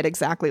saying it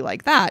exactly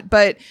like that,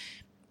 but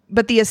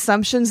the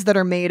assumptions that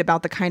are made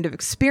about the kind of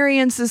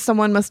experiences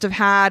someone must have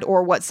had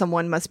or what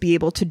someone must be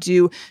able to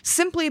do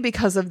simply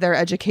because of their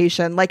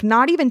education, like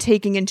not even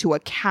taking into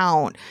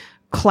account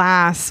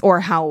class or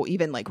how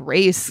even like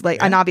race,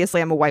 like, and obviously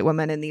I'm a white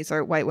woman and these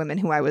are white women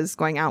who I was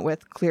going out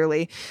with,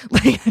 clearly,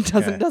 like it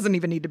doesn't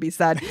even need to be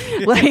said.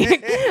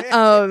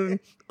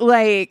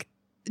 Like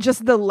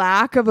just the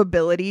lack of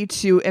ability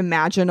to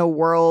imagine a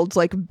world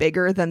like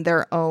bigger than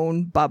their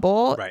own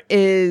bubble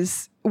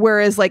is,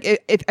 whereas like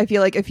if I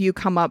feel like if you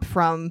come up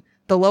from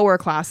the lower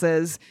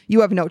classes,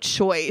 you have no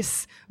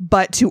choice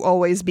but to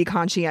always be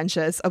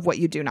conscientious of what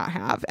you do not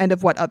have and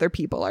of what other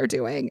people are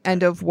doing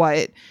and of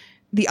what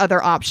the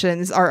other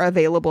options are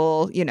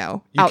available, you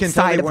know, you outside can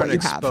tell of what you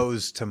have.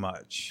 Exposed to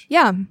much.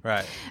 Yeah.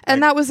 Right.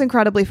 And that was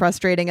incredibly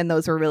frustrating. And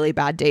those were really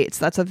bad dates.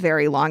 That's a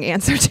very long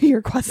answer to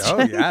your question.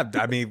 Oh, yeah.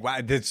 I mean,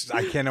 I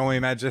can only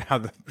imagine how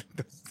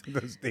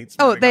those dates.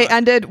 They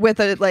ended with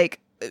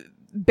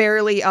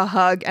barely a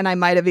hug. And I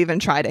might have even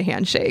tried a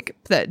handshake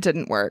that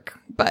didn't work.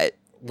 But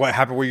what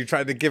happened when you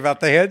tried to give out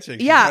the handshake?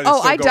 Yeah.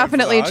 I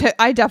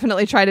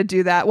definitely try to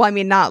do that. Well, I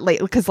mean, not late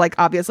because like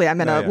obviously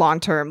I'm in a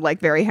long-term, like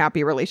very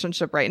happy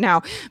relationship right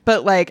now.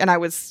 But like, and I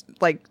was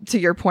like, to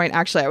your point,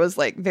 actually, I was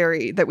like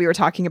that we were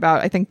talking about,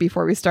 I think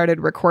before we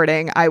started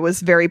recording, I was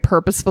very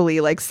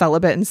purposefully like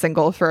celibate and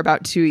single for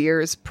about 2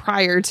 years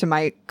prior to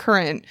my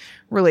current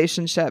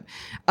relationship.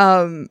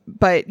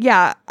 But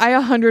yeah, I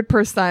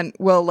 100%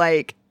 will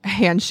like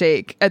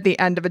handshake at the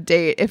end of a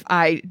date if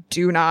I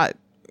do not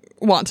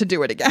want to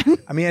do it again.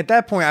 I mean, at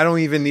that point, I don't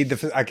even need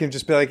I can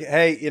just be like,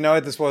 hey, you know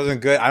what? This wasn't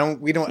good.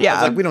 we don't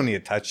need a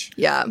touch.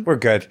 Yeah. We're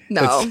good.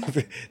 No.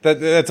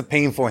 That's a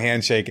painful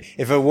handshake.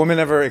 If a woman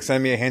ever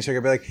extended me a handshake,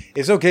 I'd be like,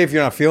 it's okay if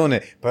you're not feeling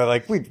it, but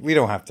like, we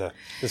don't have to.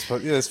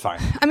 It's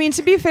fine. I mean,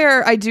 to be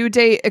fair, I do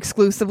date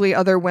exclusively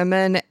other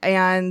women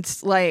and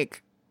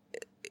like,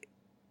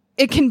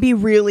 it can be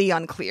really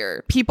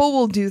unclear. People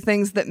will do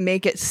things that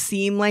make it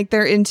seem like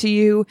they're into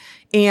you,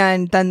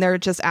 and then they're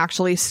just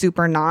actually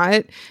super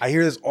not. I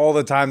hear this all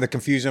the time, the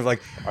confusion of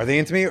like, are they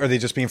into me? Or are they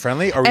just being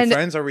friendly? Are we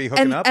friends? Are we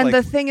hooking up? And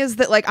the thing is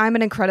that like, I'm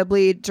an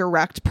incredibly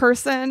direct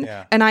person,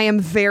 and I am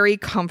very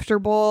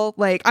comfortable.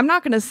 Like, I'm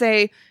not going to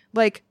say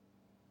like,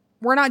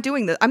 we're not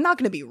doing this. I'm not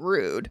going to be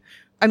rude.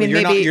 I mean,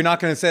 you're not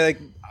going to say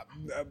like,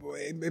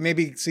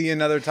 maybe see you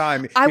another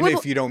time,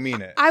 if you don't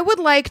mean it. I would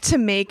like to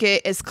make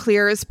it as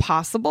clear as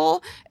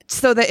possible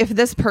so that if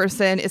this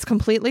person is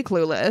completely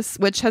clueless,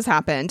 which has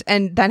happened,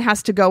 and then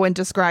has to go and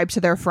describe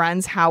to their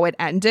friends how it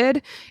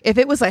ended, if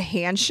it was a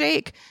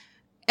handshake,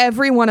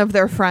 every one of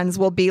their friends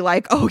will be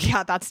like, oh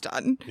yeah, that's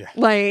done. Yeah.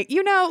 Like,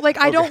 you know, like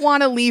I don't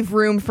want to leave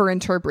room for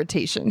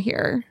interpretation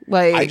here.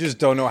 Like, I just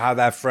don't know how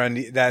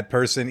that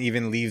person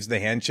even leaves the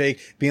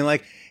handshake being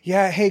like,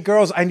 yeah, hey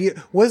girls,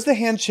 what does the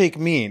handshake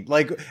mean?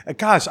 Like,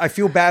 gosh, I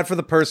feel bad for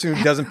the person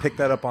who doesn't pick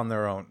that up on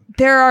their own.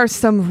 There are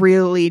some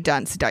really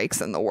dense dykes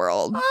in the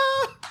world.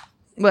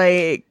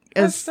 Like,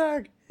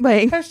 hashtag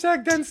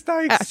dense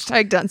dykes.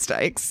 Hashtag dense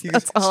dykes.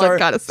 That's all I've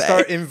got to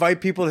say. Invite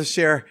people to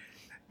share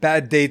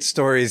bad date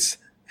stories.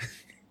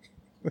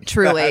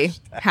 Truly.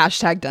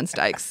 Hashtag dense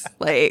dykes.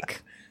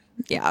 Like,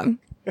 yeah.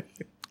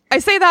 I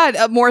say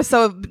that more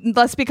so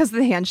less because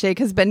the handshake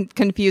has been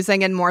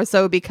confusing and more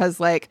so because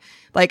like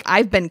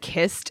I've been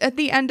kissed at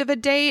the end of a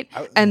date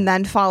and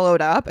then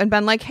followed up and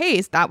been like,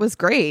 hey, that was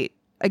great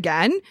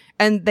again.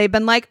 And they've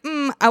been like,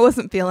 I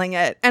wasn't feeling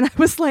it. And I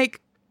was like,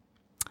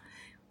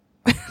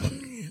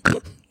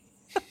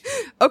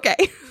 okay.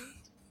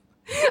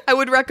 I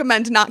would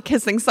recommend not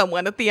kissing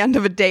someone at the end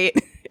of a date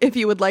if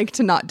you would like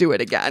to not do it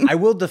again. I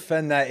will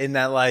defend that in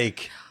that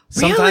like,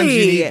 sometimes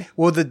you need,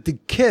 the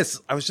kiss,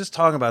 I was just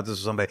talking about this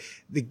with somebody,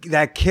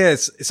 that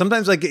kiss,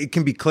 sometimes like it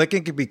can be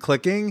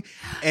clicking.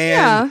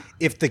 And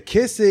if the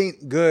kiss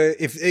ain't good,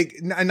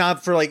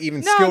 not for like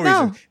even skill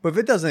reasons, but if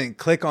it doesn't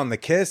click on the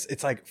kiss,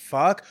 it's like,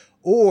 fuck.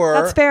 Or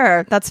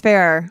That's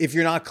fair. If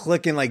you're not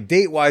clicking like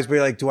date wise, but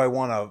you're like, do I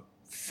want to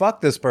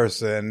fuck this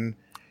person?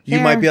 You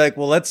might be like,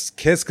 well, let's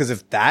kiss because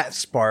if that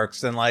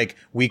sparks, then like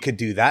we could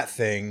do that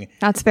thing.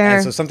 That's fair.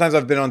 And so sometimes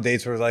I've been on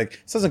dates where it's like,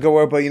 this doesn't go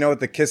well, but you know what?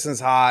 The kissing's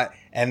hot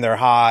and they're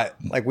hot.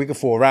 Like we could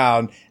fool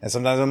around. And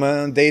sometimes I'm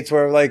on dates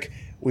where like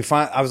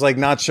I was like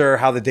not sure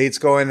how the date's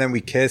going. Then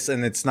we kiss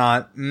and it's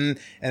not, and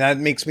that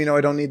makes me know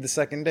I don't need the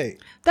second date.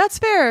 That's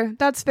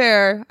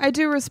fair. I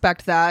do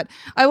respect that.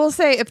 I will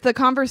say if the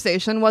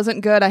conversation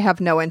wasn't good, I have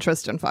no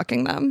interest in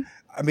fucking them.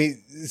 I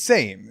mean,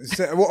 same.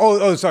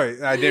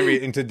 Sorry. I didn't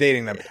read into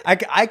dating them. I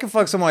can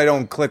fuck someone I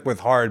don't click with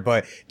hard,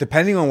 but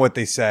depending on what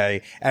they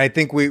say, and I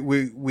think we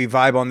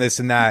vibe on this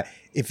and that,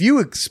 if you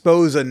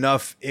expose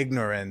enough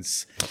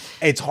ignorance,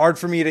 it's hard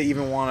for me to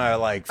even want to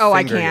like. Oh, I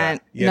finger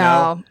can't. you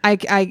know? No, I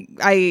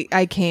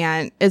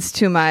can't. It's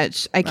too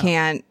much. I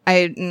can't.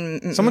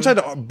 Someone tried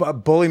to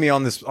bully me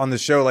on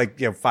this show like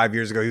 5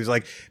 years ago. He was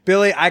like,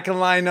 Billy, I can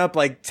line up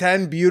like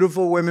 10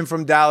 beautiful women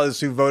from Dallas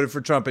who voted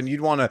for Trump, and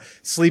you'd want to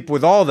sleep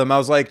with all of them. I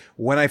was like,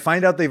 when I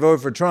find out they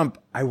voted for Trump,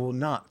 I will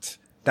not.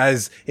 That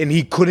is, and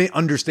he couldn't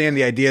understand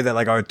the idea that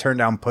like I would turn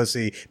down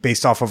pussy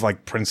based off of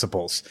like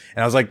principles.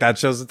 And I was like, that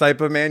shows the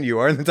type of man you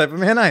are and the type of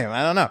man I am.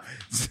 I don't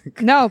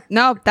know.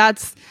 No,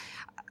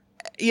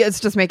 it's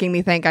just making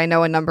me think. I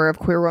know a number of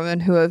queer women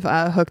who have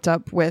hooked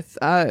up with,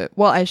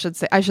 I should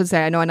say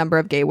I know a number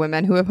of gay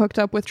women who have hooked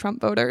up with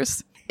Trump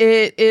voters.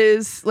 It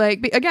is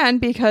like, again,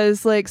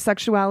 because like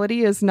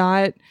sexuality is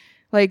not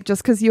like,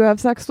 just because you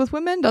have sex with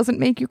women doesn't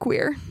make you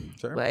queer.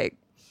 Sure. Like,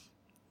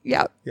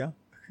 yeah. Yeah.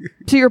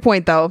 To your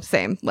point, though,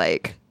 same.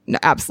 Like, no,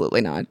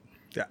 absolutely not.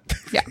 Yeah.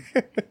 Yeah.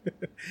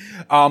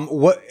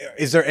 What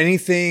is there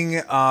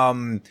anything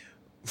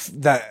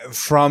that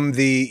from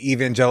the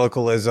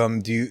evangelicalism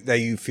that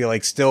you feel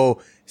like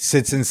still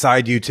sits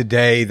inside you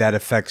today that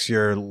affects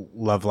your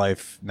love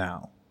life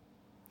now?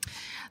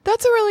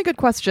 That's a really good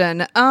question.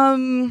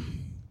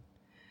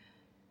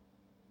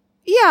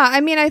 Yeah,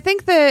 I mean, I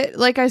think that,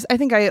 like, I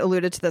think I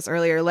alluded to this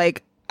earlier.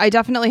 Like, I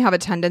definitely have a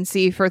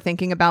tendency for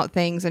thinking about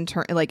things in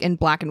in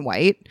black and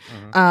white.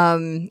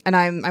 And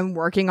I'm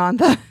working on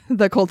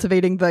the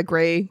cultivating the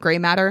gray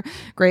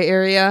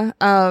area.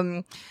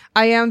 I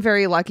am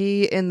very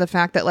lucky in the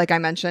fact that, like I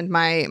mentioned,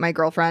 my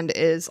girlfriend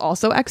is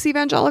also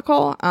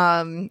ex-evangelical.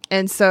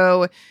 And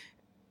so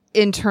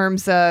in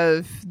terms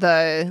of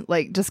the,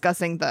 like,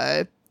 discussing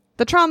the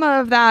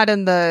trauma of that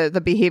and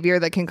the behavior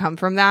that can come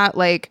from that,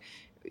 like,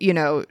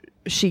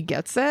 she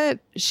gets it.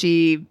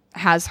 She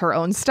has her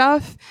own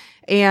stuff.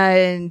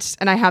 And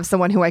I have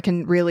someone who I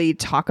can really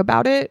talk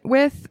about it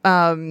with.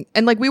 And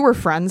like, we were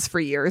friends for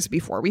years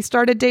before we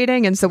started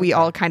dating. And so we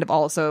all kind of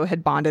also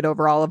had bonded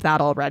over all of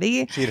that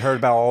already. She'd heard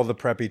about all the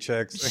preppy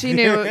chicks. She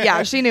knew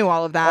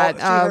all of that.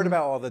 She heard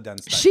about all the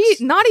dense types.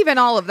 Not even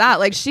all of that.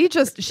 Like,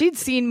 she'd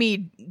seen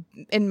me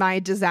in my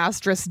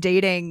disastrous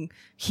dating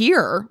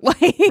here,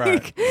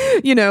 like,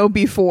 right.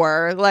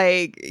 Before,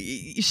 like,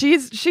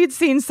 she'd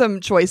seen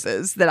some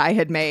choices that I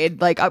had made,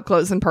 like, up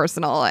close and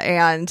personal,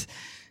 and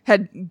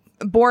had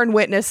borne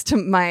witness to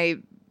my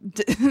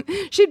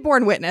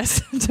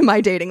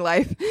dating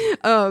life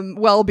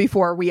well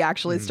before we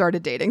actually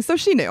started dating, so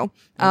she knew.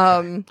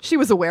 She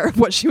was aware of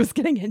what she was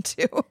getting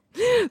into.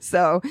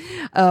 So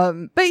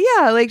but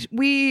yeah, like,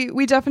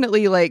 we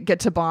definitely, like, get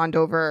to bond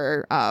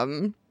over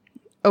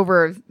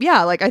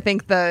like, I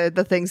think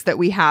the things that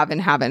we have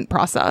and haven't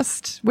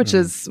processed, which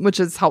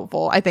is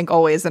helpful, I think,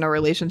 always in a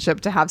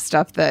relationship, to have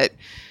stuff that,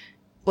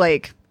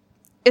 like,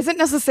 isn't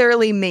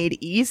necessarily made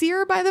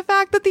easier by the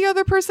fact that the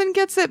other person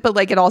gets it, but,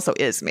 like, it also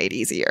is made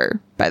easier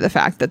by the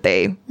fact that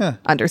they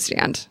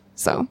understand.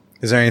 So,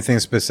 is there anything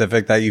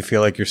specific that you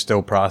feel like you're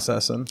still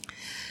processing?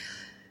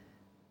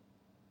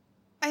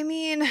 I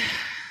mean,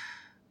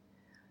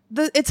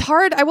 it's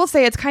hard. I will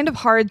say it's kind of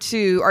hard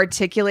to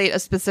articulate a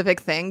specific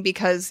thing,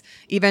 because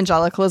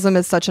evangelicalism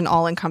is such an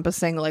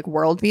all-encompassing, like,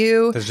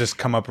 worldview. Does it just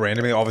come up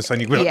randomly? All of a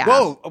sudden you go, like,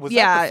 whoa, was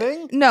that the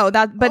thing? No,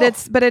 but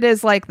it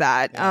is like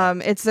that. Yeah.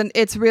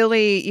 It's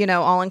really,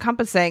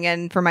 all-encompassing.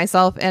 And for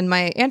myself and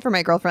for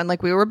my girlfriend,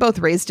 like, we were both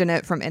raised in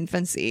it from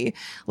infancy.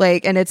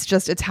 Like, and it's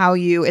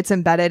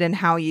embedded in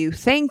how you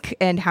think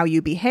and how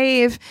you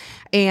behave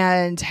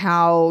and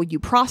how you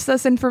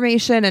process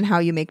information and how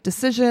you make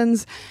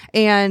decisions.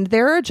 And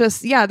there are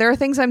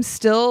things I'm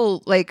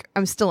still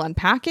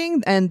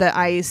unpacking, and that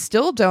I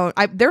still don't,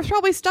 there's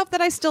probably stuff that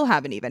I still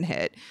haven't even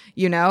hit,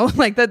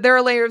 like, that there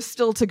are layers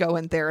still to go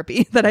in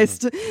therapy that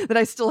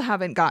I still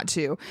haven't got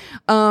to.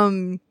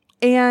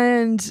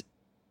 And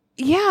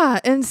yeah.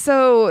 And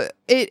so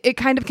it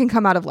kind of can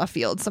come out of left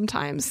field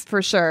sometimes,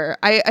 for sure.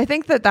 I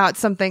think that that's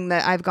something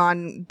that I've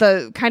gone,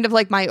 the kind of,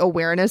 like, my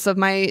awareness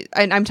of and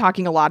I'm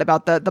talking a lot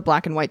about the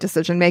black and white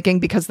decision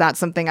making, because that's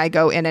something I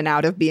go in and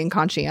out of being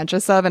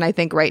conscientious of. And I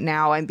think right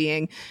now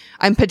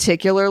I'm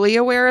particularly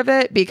aware of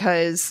it,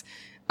 because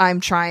I'm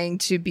trying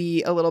to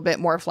be a little bit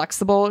more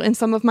flexible in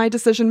some of my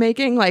decision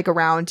making, like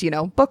around,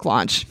 book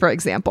launch, for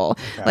example.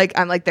 Okay. Like,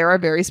 I'm like, there are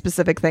very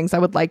specific things I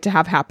would like to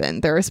have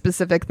happen. There are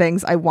specific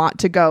things I want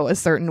to go a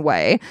certain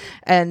way.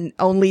 And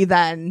only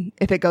then,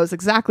 if it goes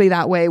exactly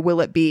that way,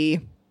 will it be,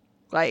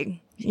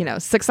 like,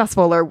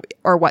 successful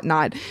or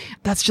whatnot.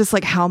 That's just,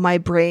 like, how my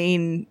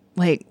brain,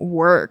 like,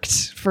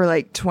 worked for,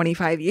 like,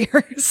 25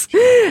 years.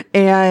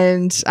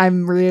 And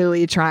I'm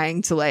really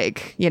trying to,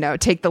 like,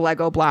 take the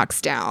Lego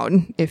blocks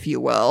down, if you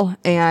will,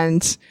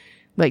 and,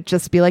 like,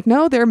 just be like,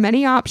 no, there are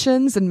many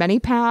options and many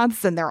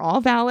paths, and they're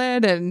all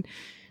valid, and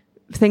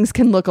things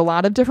can look a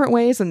lot of different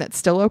ways, and that's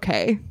still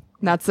okay.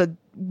 And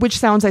which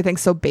sounds, I think,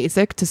 so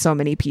basic to so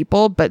many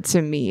people, but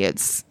to me,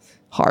 it's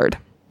hard.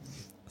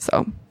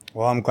 So.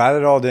 Well, I'm glad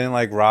it all didn't,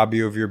 like, rob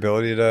you of your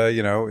ability to,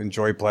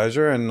 enjoy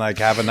pleasure and, like,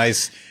 have a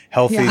nice,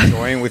 healthy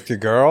joint with your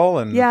girl.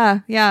 And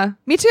yeah,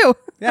 me too.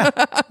 Yeah,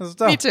 that's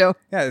dope. Me too.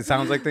 Yeah, it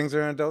sounds like things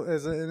are in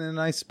a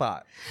nice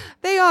spot.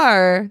 They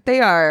are.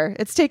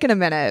 It's taken a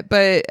minute,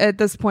 but at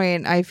this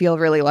point I feel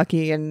really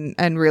lucky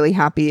and really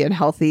happy and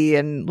healthy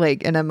and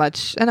like in a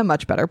much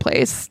better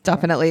place,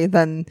 definitely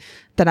than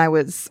I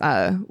was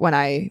when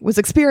I was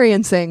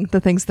experiencing the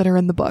things that are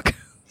in the book.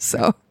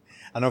 So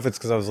I don't know if it's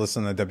because I was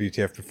listening to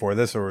WTF before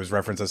this or it was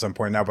referenced at some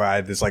point now, but I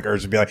had this like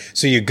urge to be like,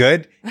 so you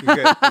good? You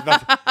good?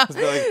 I was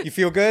like, you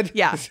feel good?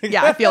 Yeah,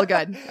 I feel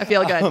good.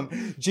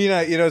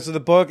 Jeanna, so the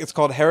book, it's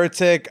called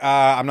Heretic.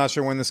 I'm not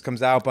sure when this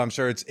comes out, but I'm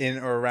sure it's in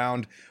or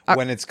around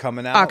when it's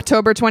coming out.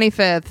 October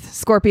 25th,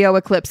 Scorpio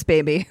eclipse,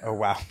 baby. Oh,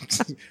 wow.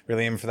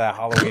 Really aiming for that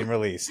Halloween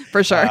release.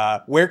 For sure.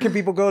 Where can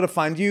people go to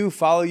find you,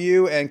 follow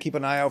you, and keep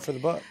an eye out for the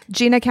book?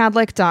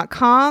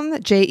 JeannaKadlec.com,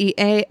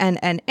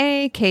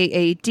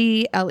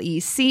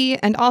 JeannaKadlec,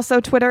 and also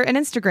Twitter and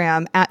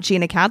Instagram at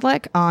Jeanna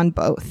Kadlec on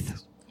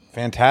both.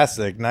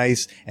 Fantastic.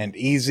 Nice and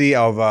easy.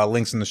 I'll have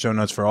links in the show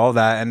notes for all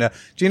that. And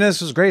Jeanna, this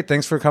was great.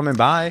 Thanks for coming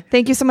by.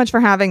 Thank you so much for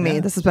having me.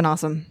 This has been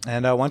awesome.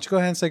 And why don't you go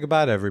ahead and say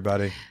goodbye to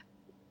everybody?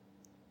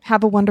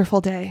 Have a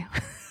wonderful day.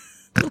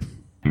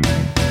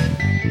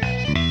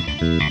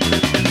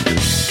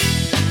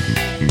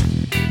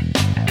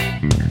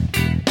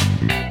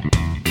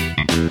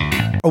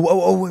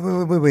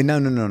 Wait.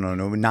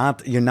 No.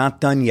 You're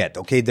not done yet.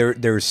 Okay.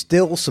 There's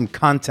still some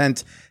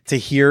content to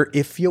hear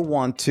if you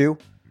want to,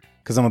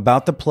 because I'm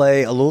about to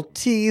play a little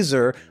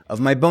teaser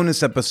of my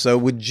bonus episode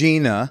with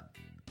Jeanna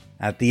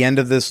at the end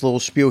of this little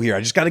spiel here.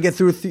 I just got to get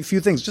through a few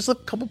things, just a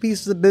couple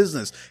pieces of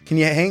business. Can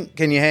you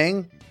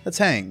hang? Let's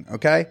hang.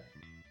 Okay.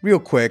 Real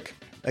quick.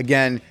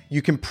 Again,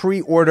 you can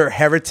pre-order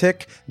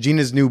Heretic,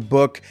 Jeanna's new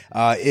book.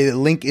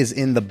 Link is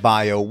in the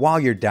bio. While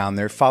you're down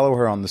there, follow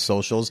her on the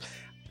socials.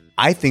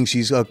 I think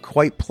she's a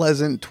quite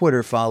pleasant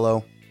Twitter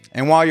follow.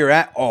 And while you're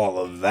at all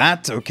of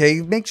that,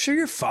 okay, make sure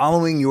you're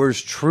following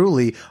yours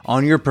truly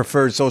on your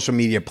preferred social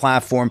media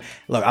platform.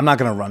 Look, I'm not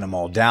going to run them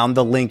all down.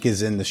 The link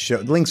is in the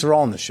show. The links are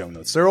all in the show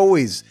notes. They're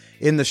always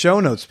in the show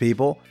notes,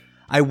 people.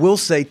 I will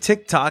say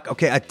TikTok.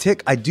 Okay,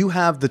 I do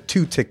have the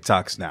 2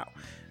 TikToks now.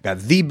 Got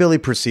the Billy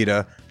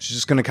Procida, which is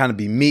just going to kind of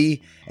be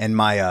me and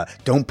my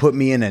don't put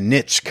me in a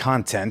niche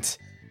content,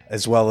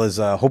 as well as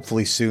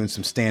hopefully soon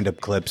some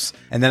stand-up clips.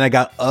 And then I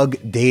got Ugh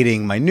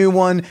Dating, my new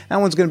one. That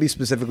one's going to be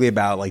specifically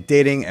about like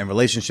dating and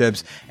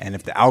relationships. And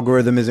if the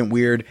algorithm isn't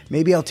weird,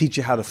 maybe I'll teach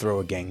you how to throw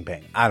a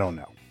gangbang. I don't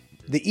know.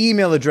 The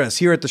email address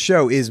here at the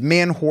show is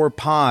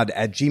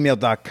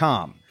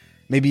manwhorepod@gmail.com.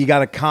 Maybe you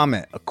got a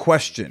comment, a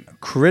question, a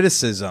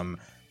criticism.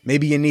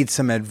 Maybe you need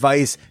some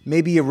advice.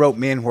 Maybe you wrote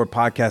Man Whore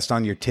Podcast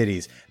on your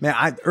titties.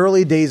 Man,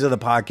 early days of the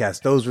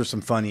podcast, those were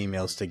some fun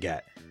emails to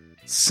get.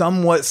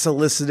 Somewhat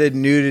solicited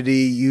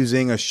nudity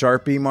using a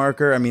Sharpie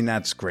marker. I mean,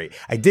 that's great.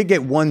 I did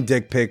get one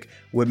dick pic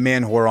with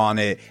Man Whore on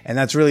it, and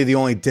that's really the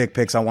only dick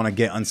pics I want to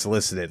get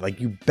unsolicited. Like,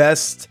 you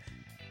best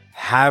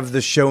have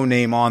the show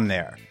name on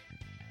there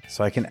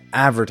so I can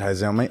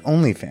advertise it on my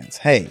OnlyFans.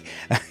 Hey,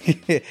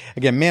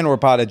 again,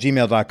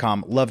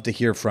 manwhorepod@gmail.com. Love to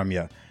hear from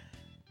you.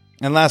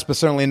 And last but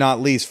certainly not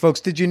least,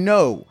 folks, did you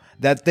know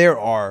that there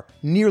are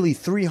nearly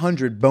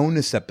 300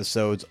 bonus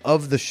episodes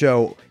of the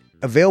show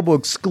available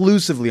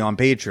exclusively on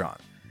Patreon?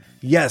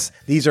 Yes,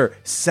 these are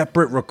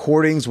separate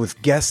recordings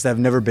with guests that have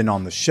never been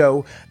on the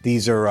show.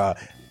 These are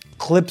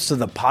clips of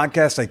the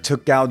podcast I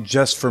took out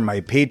just for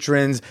my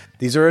patrons.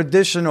 These are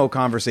additional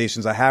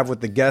conversations I have with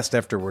the guest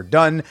after we're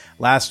done.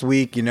 Last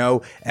week,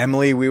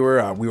 Emily, we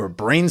were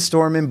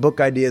brainstorming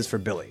book ideas for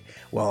Billy.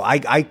 Well,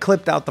 I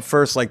clipped out the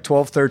first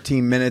 12,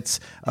 13 minutes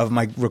of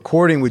my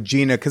recording with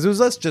Jeanna because it was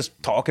us just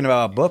talking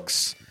about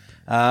books.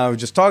 We're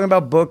just talking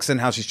about books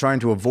and how she's trying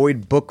to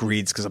avoid book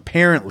reads because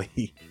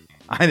apparently,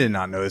 I did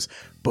not know this,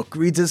 book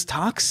reads is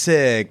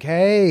toxic.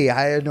 Hey,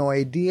 I had no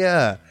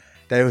idea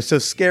that it was so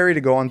scary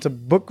to go on to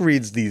book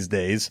reads these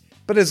days.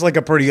 But it's like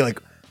a pretty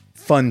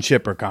fun,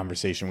 chipper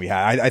conversation we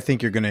had. I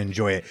think you're going to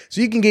enjoy it.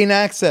 So you can gain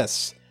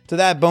access to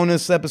that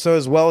bonus episode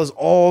as well as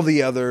all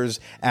the others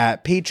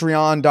at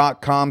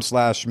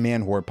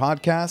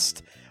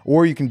patreon.com/manwhorepodcast,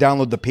 or you can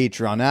download the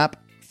Patreon app.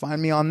 Find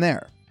me on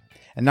there.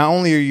 And not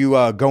only are you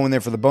going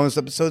there for the bonus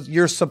episodes,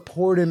 you're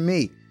supporting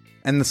me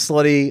and the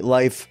slutty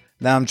life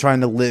that I'm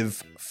trying to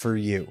live for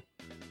you.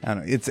 I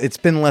don't know, it's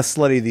been less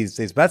slutty these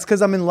days, but that's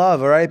because I'm in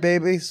love, all right,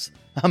 babies?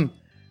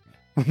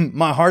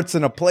 My heart's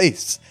in a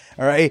place,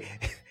 all right?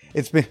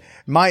 It's been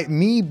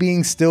me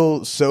being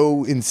still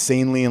so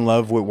insanely in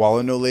love with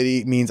Wallow No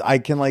Lady means I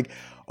can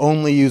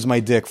only use my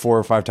dick 4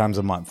 or 5 times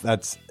a month.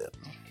 That's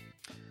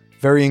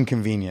very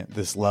inconvenient,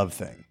 this love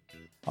thing.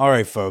 All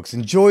right, folks,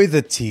 enjoy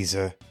the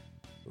teaser.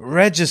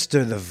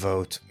 Register the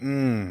vote.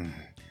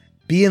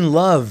 Be in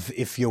love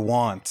if you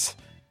want.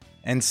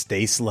 And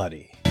stay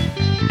slutty.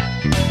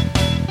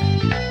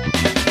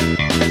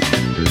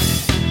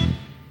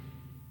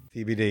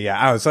 TBD, yeah.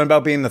 I was something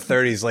about being in the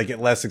 30s, get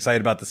less excited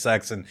about the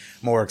sex and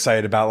more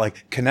excited about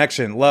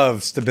connection,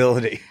 love,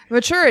 stability.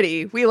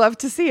 Maturity. We love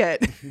to see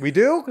it. We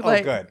do?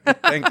 Oh, good.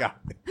 Thank God.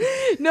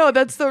 No,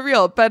 that's so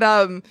real.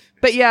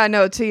 But yeah,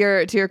 no, to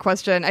your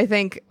question, I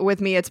think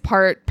with me it's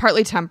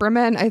partly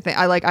temperament.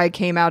 I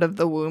came out of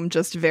the womb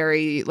just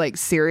very like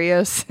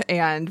serious,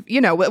 and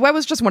I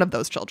was just one of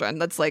those children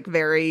that's like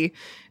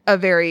a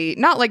very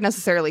not like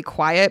necessarily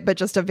quiet, but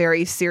just a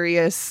very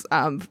serious,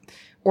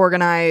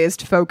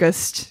 organized,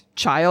 focused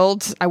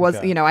child. I was,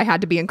 I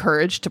had to be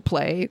encouraged to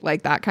play,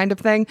 like that kind of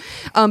thing.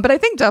 But I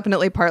think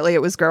definitely partly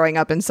it was growing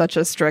up in such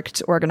a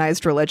strict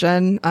organized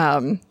religion,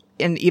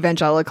 and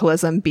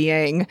evangelicalism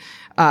being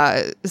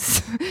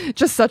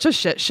just such a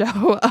shit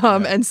show,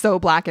 and so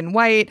black and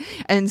white,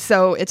 and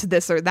so it's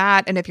this or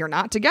that, and if you're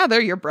not together,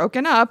 you're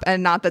broken up.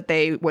 And not that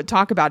they would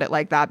talk about it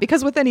like that,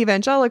 because within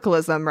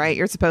evangelicalism, right,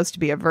 you're supposed to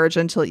be a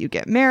virgin till you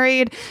get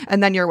married,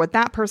 and then you're with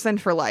that person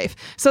for life.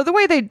 So the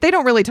way they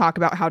don't really talk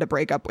about how to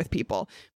break up with people.